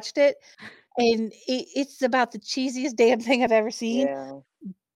rewatched it, and it's about the cheesiest damn thing I've ever seen. Yeah.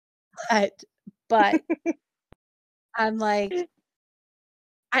 But I'm like,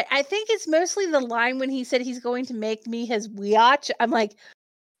 I think it's mostly the line when he said he's going to make me his biatch. I'm like,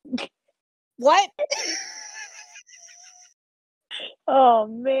 what? Oh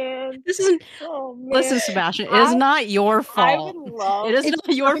man! Listen, Sebastian, it is not your fault. It is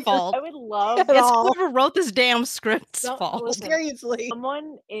not your fault. I would love. It's whoever wrote this damn script's fault. Listen, seriously,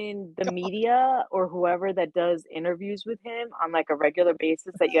 someone in the media or whoever that does interviews with him on like a regular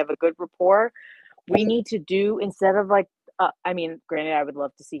basis that you have a good rapport. We need to do, instead of like, I mean, granted, I would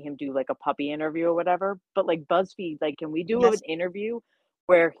love to see him do like a puppy interview or whatever, but like BuzzFeed, like, can we do an interview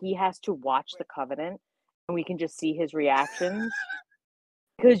where he has to watch The Covenant and we can just see his reactions?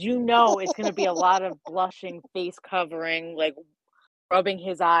 Because it's going to be a lot of blushing, face covering, like rubbing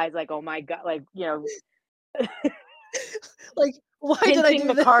his eyes, like, oh my God, like, like, why did I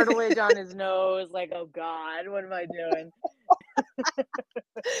do the cartilage on his nose? Like, oh God, what am I doing?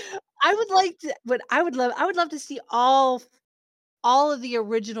 I would like to, but I would love to see all of the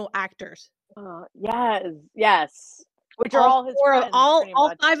original actors. Yes. Which are all his friends, all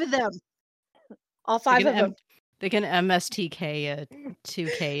 5 of them. All 5 of them. They can MSTK it,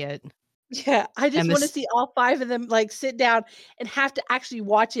 2K it. Yeah, I just want to see all 5 of them like sit down and have to actually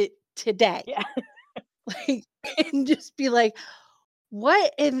watch it today. Yeah. Like, and just be like,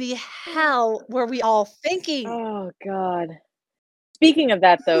 what in the hell were we all thinking? Oh God. Speaking of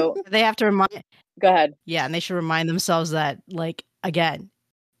that, though, they have to remind. Go ahead. Yeah, and they should remind themselves that, like, again,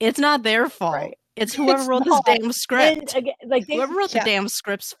 it's not their fault. Right. It's whoever wrote this damn script. And again, like, whoever wrote the damn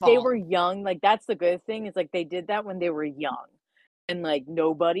script's fault. They were young. Like, that's the good thing, is like they did that when they were young and like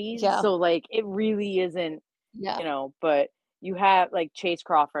nobodies. Yeah. So like it really isn't. Yeah. But you have like Chase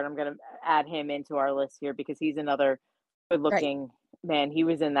Crawford. I'm gonna add him into our list here because he's another good-looking man. He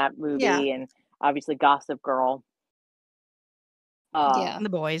was in that movie, and obviously Gossip Girl. And The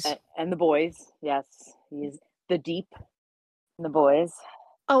Boys. And The Boys, yes. He's the Deep in The Boys.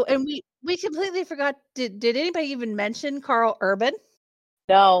 Oh, and we completely forgot. Did anybody even mention Carl Urban?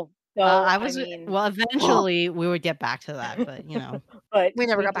 No. Eventually we would get back to that, but but we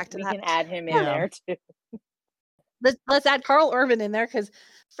never got back to that. We can add him in there too. let's add Carl Urban in there, because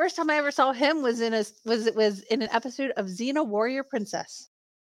first time I ever saw him was in an episode of Xena Warrior Princess.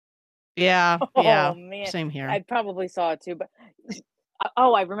 Yeah. Oh man, Same here. I probably saw it too, but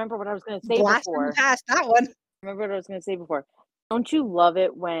I remember what I was going to say Blast from before. the past, that one. Remember what I was going to say before. Don't you love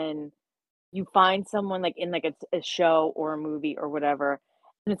it when you find someone like in like a show or a movie or whatever,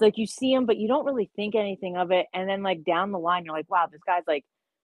 and it's like you see them, but you don't really think anything of it, and then like down the line, you're like, wow, this guy's like,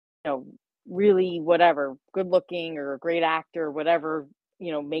 really whatever, good looking or a great actor, or whatever,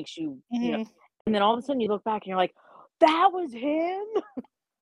 makes you, Mhm. and then all of a sudden you look back and you're like, that was him.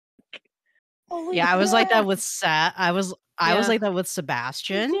 Holy Yeah, I was like that crap. with I was like that with Me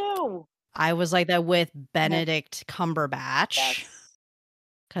Sebastian. too. I was like that with Benedict Cumberbatch. Yes.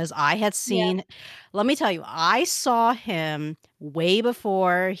 Because I had seen, let me tell you, I saw him way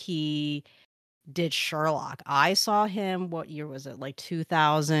before he did Sherlock. I saw him, what year was it? Like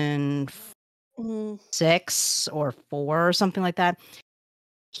 2006 or 4 or something like that.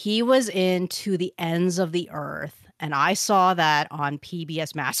 He was in To the Ends of the Earth, and I saw that on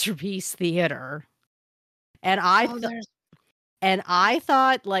PBS Masterpiece Theater. And I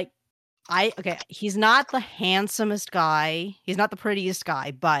thought like, he's not the handsomest guy. He's not the prettiest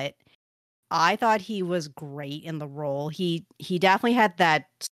guy, but I thought he was great in the role. He definitely had that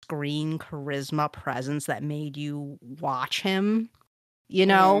screen charisma presence that made you watch him,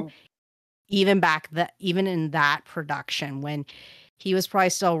 Mhm. even in that production when he was probably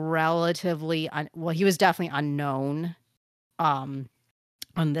still relatively he was definitely unknown on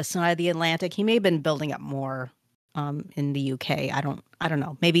this side of the Atlantic. He may have been building up more in the UK. I don't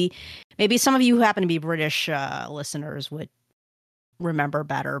know. Maybe some of you who happen to be British listeners would remember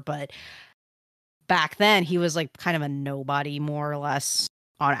better, but back then he was like kind of a nobody, more or less,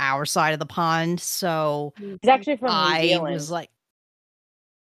 on our side of the pond. So He's actually from New I Zealand. was like,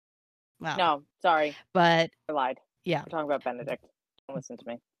 wow. No, sorry, But I lied. yeah, We're talking about Benedict. Don't listen to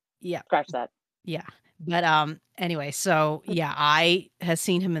me. yeah, Scratch that. yeah. But anyway, so yeah, I had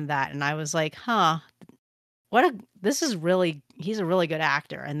seen him in that, and I was like, huh, he's a really good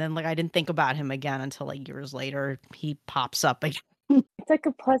actor. And then like I didn't think about him again until like years later. He pops up again. It's like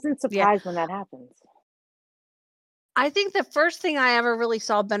a pleasant surprise when that happens. I think the first thing I ever really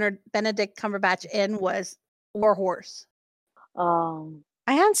saw Benedict Cumberbatch in was War Horse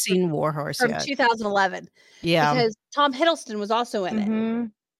I hadn't seen War Horse from yet. 2011. Yeah. Because Tom Hiddleston was also in it.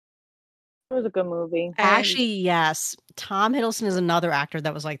 It was a good movie. Actually, yes. Tom Hiddleston is another actor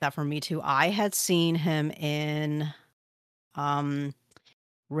that was like that for me too. I had seen him in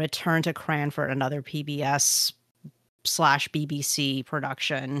Return to Cranford, another PBS/BBC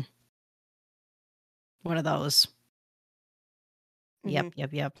production. One of those. Yep.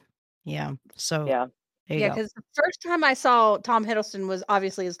 Yeah. So Yeah. there you go. Because the first time I saw Tom Hiddleston was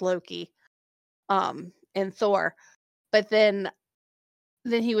obviously as Loki in Thor. But then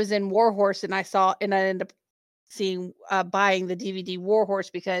he was in War Horse, and I ended up seeing buying the DVD War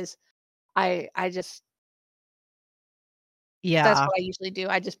Horse because I just that's what I usually do.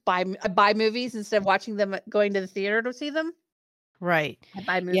 I just buy movies instead of watching them, going to the theater to see them. Right. I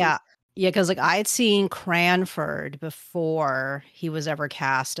buy movies. Yeah, because like I had seen Cranford before he was ever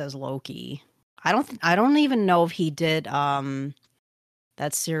cast as Loki. I don't even know if he did that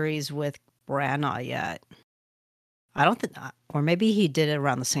series with Branagh yet. I don't think, or maybe he did it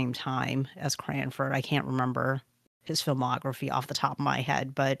around the same time as Cranford. I can't remember his filmography off the top of my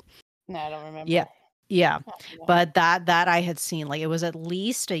head, but no, I don't remember. Yeah. But that I had seen, like it was at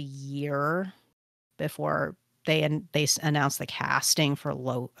least a year before they announced the casting for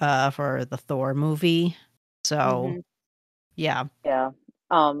the Thor movie. So yeah. So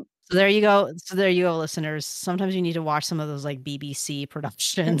there you go. Listeners. Sometimes you need to watch some of those like BBC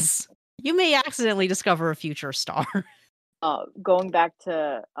productions. You may accidentally discover a future star. Going back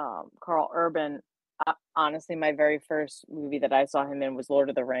to Carl Urban, honestly, my very first movie that I saw him in was Lord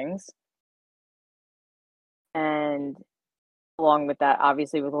of the Rings. And along with that,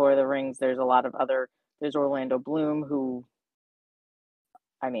 obviously with Lord of the Rings, there's Orlando Bloom, who,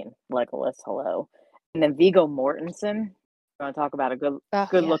 I mean, Legolas, hello. And then Viggo Mortensen. You want to talk about a good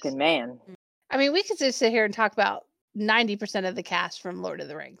looking man. I mean, we could just sit here and talk about 90% of the cast from Lord of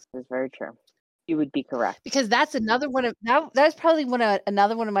the Rings. That's very true. You would be correct. Because that's another one of that's probably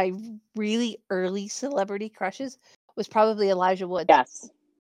another one of my really early celebrity crushes was probably Elijah Wood. Yes.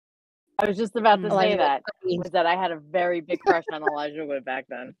 I was just about to say that. Was that I had a very big crush on Elijah Wood back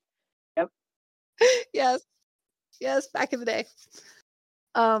then. Yep. Yes, back in the day.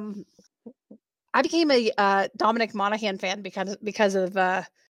 I became a Dominic Monaghan fan because of that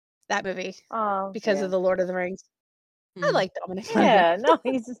movie. Because of the Lord of the Rings. I like Dominic. Yeah, no,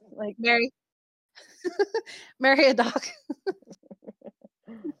 he's just like Mary. Marry a dog.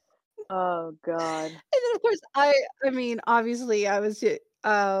 Oh God. And then of course I mean, obviously I was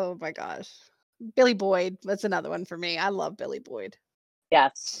oh my gosh. Billy Boyd, that's another one for me. I love Billy Boyd.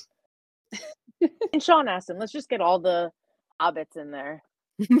 Yes. And Sean Astin. Let's just get all the hobbits in there.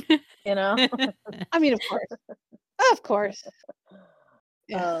 You know? I mean, of course. Of course.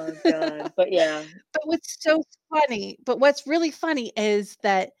 Yeah. Oh God. But yeah. But what's really funny is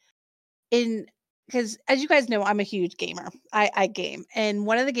that because as you guys know, I'm a huge gamer. I game. And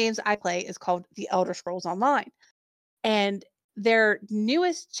one of the games I play is called The Elder Scrolls Online. And their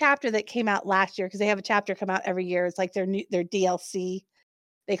newest chapter that came out last year, because they have a chapter come out every year, it's like their DLC.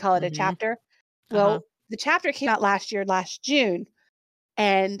 They call it a chapter. Well, the chapter came out last June,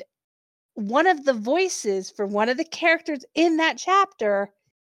 and one of the voices for one of the characters in that chapter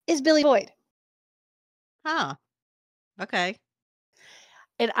is Billy Boyd. Huh. Okay.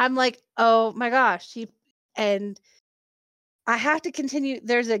 And I'm like, oh my gosh. And I have to continue.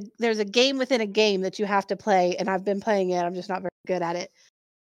 There's a game within a game that you have to play, and I've been playing it. I'm just not very good at it.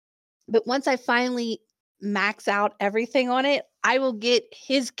 But once I finally max out everything on it, I will get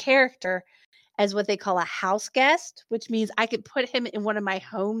his character as what they call a house guest, which means I could put him in one of my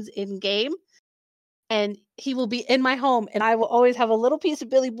homes in game, and he will be in my home, and I will always have a little piece of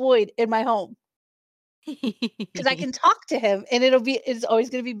Billy Boyd in my home because I can talk to him, and it's always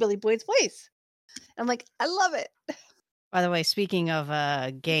going to be Billy Boyd's voice. I'm like, I love it. By the way, speaking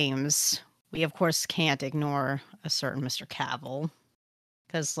of games, we of course can't ignore a certain Mr. Cavill,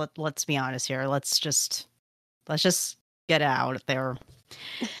 because let's be honest here. Let's just get out there.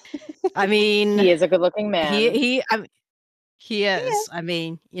 I mean, he is a good-looking man. He is. I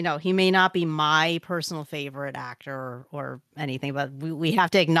mean, he may not be my personal favorite actor or anything, but we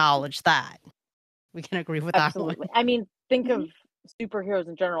have to acknowledge that. We can agree with Absolutely. that one. I mean, think of superheroes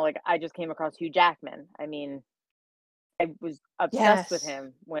in general. Like, I just came across Hugh Jackman. I mean, I was obsessed with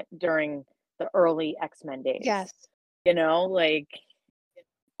him during the early X-Men days. Yes. Like,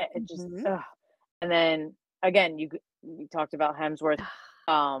 it just, and then again, we talked about Hemsworth,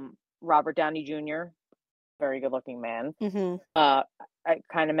 Robert Downey Jr., very good looking man. I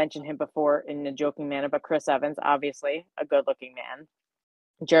kind of mentioned him before in a joking manner, but Chris Evans, obviously a good looking man.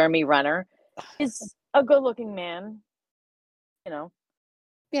 Jeremy Renner is a good looking man.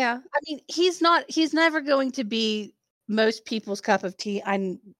 Yeah. I mean, he's never going to be most people's cup of tea. I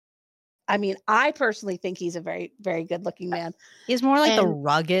mean, I personally think he's a very, very good looking man. He's more like the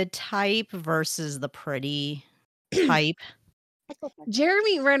rugged type versus the pretty type.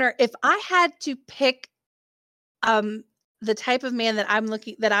 Jeremy Renner, if I had to pick the type of man that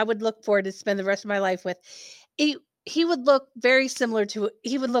I would look for to spend the rest of my life with, he would look very similar to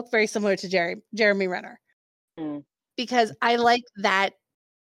Jeremy Renner. Because I like that.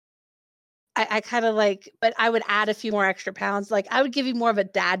 I kind of like, but I would add a few more extra pounds. Like, I would give you more of a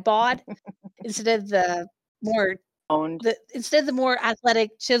dad bod instead of the more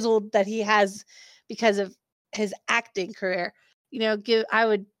athletic, chiseled that he has because of his acting career. I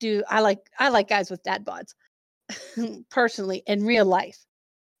like guys with dad bods personally in real life.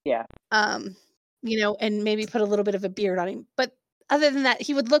 Yeah. And maybe put a little bit of a beard on him. But other than that,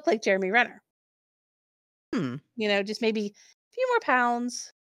 he would look like Jeremy Renner. Just maybe a few more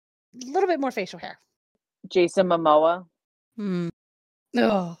pounds. A little bit more facial hair. Jason Momoa.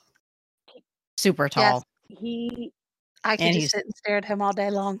 Oh. Super tall. Yes. I can just sit and stare at him all day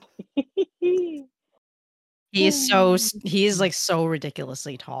long. He's like so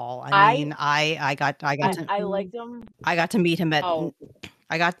ridiculously tall. I mean, I liked him. I got to meet him at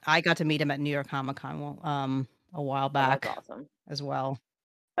I got to meet him at New York Comic Con a while back. That's awesome as well.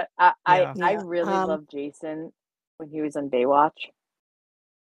 But I really loved Jason when he was on Baywatch.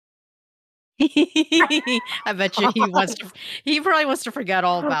 I bet you he probably wants to forget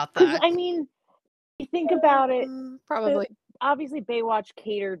all about that. I mean, you think about it, probably. Obviously, Baywatch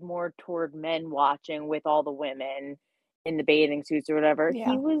catered more toward men watching with all the women in the bathing suits or whatever. Yeah.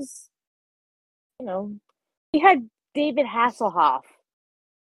 He was, he had David Hasselhoff.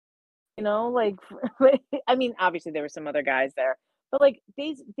 I mean, obviously there were some other guys there, but like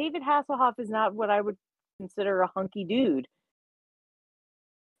David Hasselhoff is not what I would consider a hunky dude.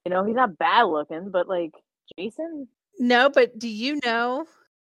 He's not bad looking, but like Jason. No, but do you know,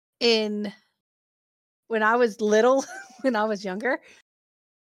 when I was little, when I was younger,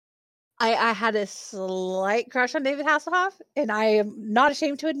 I had a slight crush on David Hasselhoff, and I am not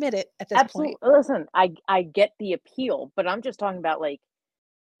ashamed to admit it at this point. Listen, I get the appeal, but I'm just talking about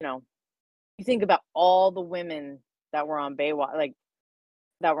you think about all the women that were on Baywatch,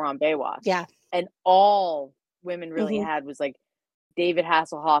 Yeah. And all women really had was like David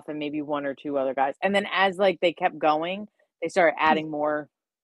Hasselhoff and maybe one or two other guys. And then as like they kept going, they started adding more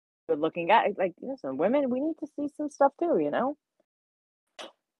good looking guys. Like, listen, women, we need to see some stuff too, you know?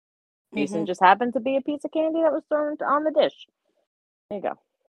 Jason just happened to be a piece of candy that was thrown on the dish. There you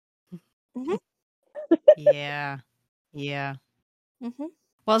go. Yeah. Yeah.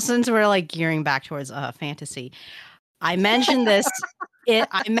 Well, since we're like gearing back towards fantasy, I mentioned this.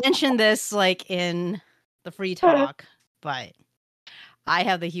 I mentioned this like in the free talk, but I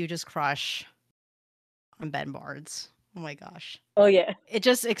have the hugest crush on Ben Barnes. Oh my gosh. Oh yeah. It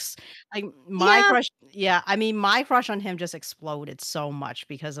just like my crush. Yeah, I mean my crush on him just exploded so much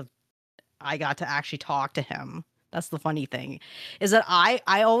because of I got to actually talk to him. That's the funny thing, is that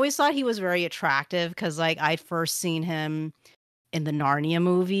I always thought he was very attractive because like I'd first seen him in the Narnia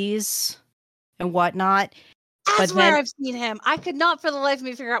movies and whatnot. That's where I've seen him. I could not for the life of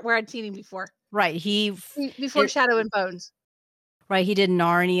me figure out where I'd seen him before. Right, before Shadow and Bones. Right, he did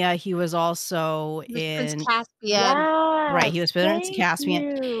Narnia. He was also in Prince Caspian. Yes, right, he was Prince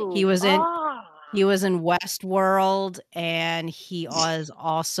Caspian. He was in Westworld, and he was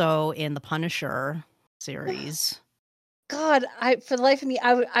also in the Punisher series. God, for the life of me,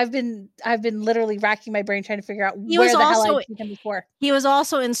 I've been literally racking my brain trying to figure out where the hell I've seen him before. He was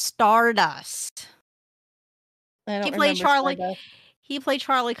also in Stardust. He played Charlie. Stardust. He played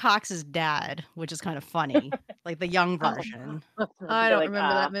Charlie Cox's dad, which is kind of funny, like the young version. I don't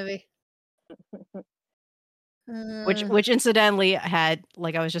remember that movie. Which incidentally had,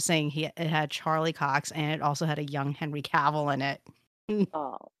 like I was just saying, it had Charlie Cox and it also had a young Henry Cavill in it.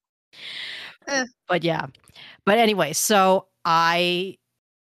 Oh. But yeah. But anyway, so that's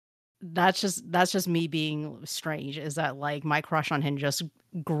just me being strange, is that like my crush on him just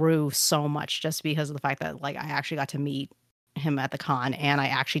grew so much just because of the fact that like I actually got to meet him at the con and I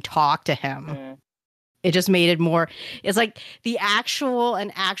actually talked to him. It just made it more, it's like the actual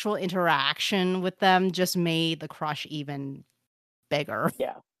interaction with them just made the crush even bigger.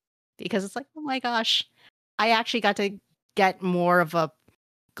 Yeah. Because it's like, oh my gosh, I actually got to get more of a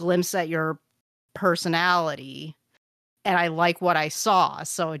glimpse at your personality and I like what I saw.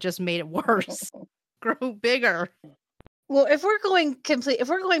 So it just made it worse. Grew bigger. Well, if we're going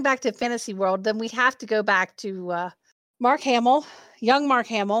back to fantasy world, then we have to go back to Mark Hamill, young Mark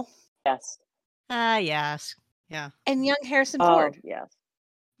Hamill. Yes. Yes. Yeah. And young Harrison Ford. Yes.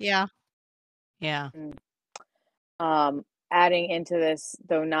 Yeah. Yeah. Adding into this,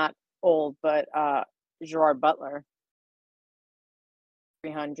 though not old, but Gerard Butler.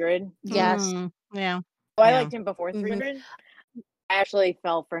 300. Yes. Yeah. Oh, I liked him before 300. I actually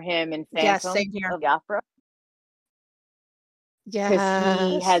fell for him in Phantom of the Opera. Yes. Because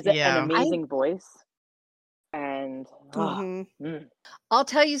he has an amazing voice. And I'll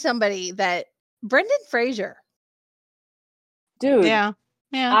tell you somebody that Brendan Fraser. Dude. Yeah.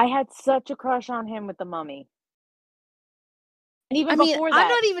 I had such a crush on him with The Mummy. And even before that. I'm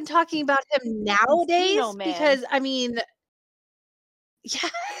not even talking about him nowadays because I mean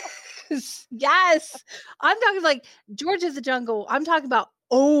yes. I'm talking like George of the Jungle. I'm talking about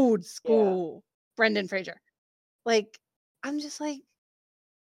old school Brendan Fraser. Like, I'm just like,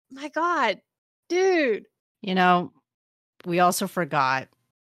 my God, dude. You know, we also forgot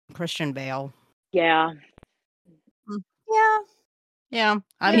Christian Bale. Yeah. Yeah.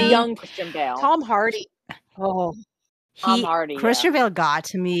 I mean, young Christian Bale. Tom Hardy. Oh. Tom Hardy. Christian Bale got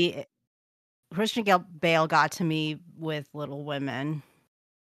to me. Christian Bale got to me with Little Women.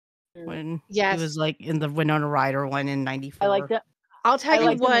 When he was like in the Winona Ryder one in 94. I like that. I'll tell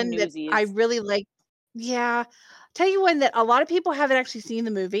you one that I really like. Yeah. I'll tell you one that a lot of people haven't actually seen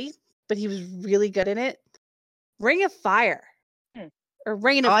the movie, but he was really good in it. Ring of Fire. Or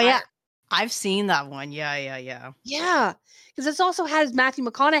Reign of Fire. Yeah. I've seen that one. Yeah. Yeah. Because this also has Matthew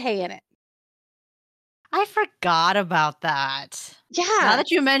McConaughey in it. I forgot about that. Yeah. Now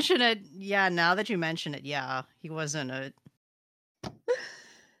that you mention it, yeah. He wasn't a...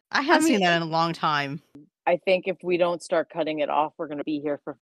 I haven't seen that in a long time. I think if we don't start cutting it off, we're going to be here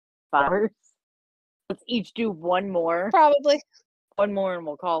for 5 hours. Let's each do one more. Probably. One more and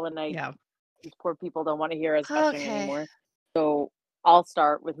we'll call it a night. Yeah. These poor people don't want to hear us gushing anymore. So I'll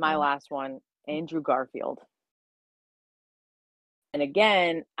start with my last one, Andrew Garfield. And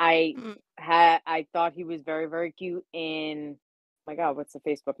again, I thought he was very, very cute in, oh my God, what's the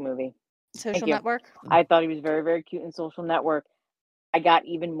Facebook movie? Social Network? I thought he was very, very cute in Social Network. I got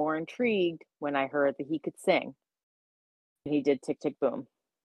even more intrigued when I heard that he could sing. He did Tick, Tick, Boom.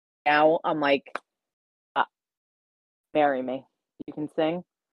 Now I'm like, marry me. You can sing?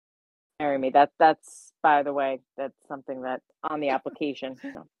 Marry me. That's, by the way, that's something that on the application.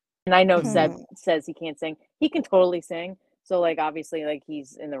 And I know Seb says he can't sing. He can totally sing, So like obviously like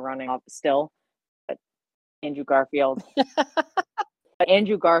he's in the running still, but Andrew Garfield. But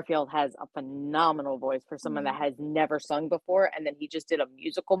Andrew Garfield has a phenomenal voice for someone that has never sung before, and then he just did a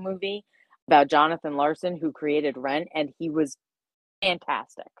musical movie about Jonathan Larson, who created Rent, and he was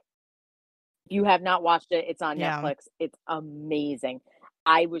fantastic. If you have not watched it, it's on Netflix. It's amazing.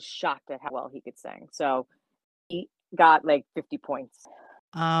 I was shocked at how well he could sing. So he got like 50 points.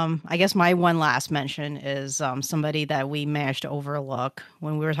 I guess my one last mention is somebody that we managed to overlook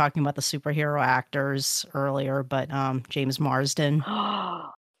when we were talking about the superhero actors earlier, but James Marsden.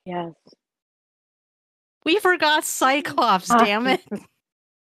 Yes. We forgot Cyclops, damn it.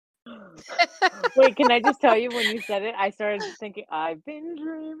 Wait, can I just tell you, when you said it, I started thinking, I've been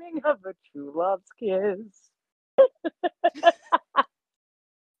dreaming of a true love's kiss.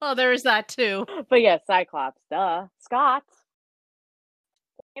 Well, there is that too. But yeah, Cyclops, duh. Scott.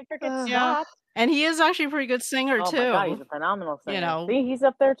 Can't forget Scott. Yeah. And he is actually a pretty good singer too. Oh my God, he's a phenomenal singer. You know, see, he's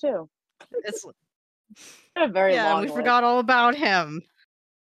up there too. It's a very long we list. forgot all about him.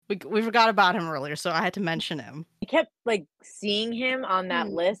 We forgot about him earlier, so I had to mention him. I kept like seeing him on that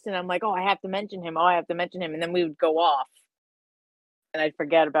list, and I'm like, oh, I have to mention him. Oh, I have to mention him, and then we would go off, and I'd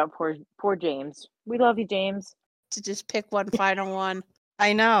forget about poor James. We love you, James. To just pick one final one.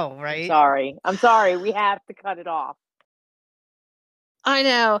 I know, right? I'm sorry. We have to cut it off. I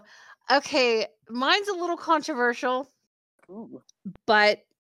know. Okay, mine's a little controversial. Ooh. But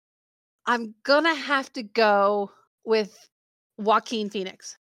I'm gonna have to go with Joaquin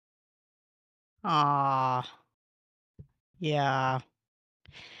Phoenix. Aw. Yeah.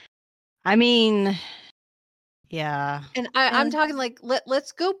 I mean, yeah. And I'm talking like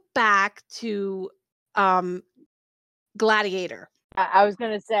let's go back to Gladiator. I was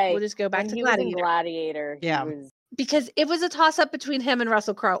gonna say, we'll just go back to Gladiator. Gladiator, yeah. Because it was a toss-up between him and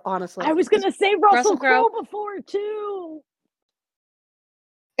Russell Crowe, honestly. I was gonna say Russell Crowe before too.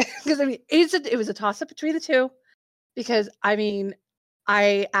 Because I mean, it was a toss-up between the two. Because I mean,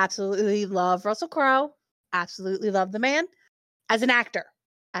 I absolutely love Russell Crowe. Absolutely love the man as an actor.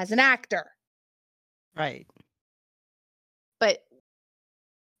 Right. But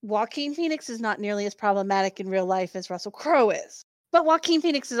Joaquin Phoenix is not nearly as problematic in real life as Russell Crowe is. But Joaquin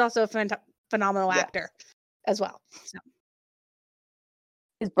Phoenix is also a phenomenal actor as well. So.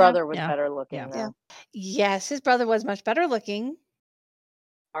 His brother was better looking, though. Yeah. Yes, his brother was much better looking.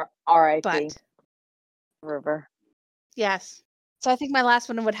 R.I.P. But River. Yes. So I think my last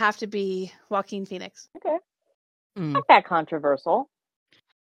one would have to be Joaquin Phoenix. Okay. Not that controversial.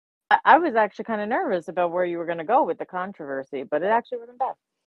 I was actually kind of nervous about where you were going to go with the controversy, but it actually wasn't bad.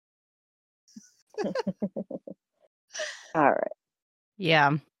 All right.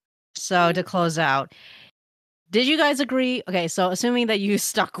 Yeah. So to close out, did you guys agree? Okay, so assuming that you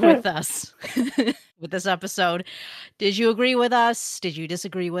stuck with us with this episode, did you agree with us? Did you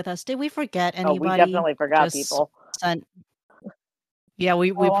disagree with us? Did we forget anybody? Oh, we definitely forgot people. Yeah,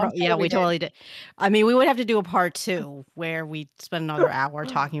 we totally did. I mean, we would have to do a part 2 where we spend another hour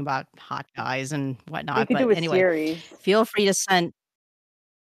talking about hot guys and whatnot. We could do a series. Feel free to send.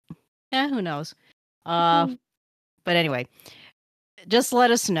 Yeah, who knows? But anyway, just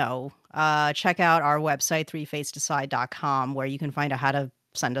let us know. Check out our website, threefatesdecide.com, where you can find out how to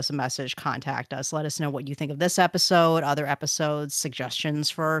send us a message, contact us, let us know what you think of this episode, other episodes, suggestions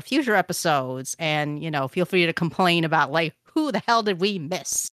for future episodes, and, feel free to complain about, like, who the hell did we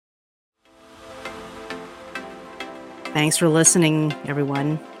miss? Thanks for listening,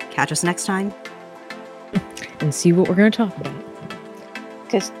 everyone. Catch us next time. And see what we're going to talk about.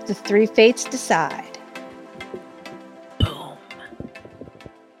 Because the three fates decide.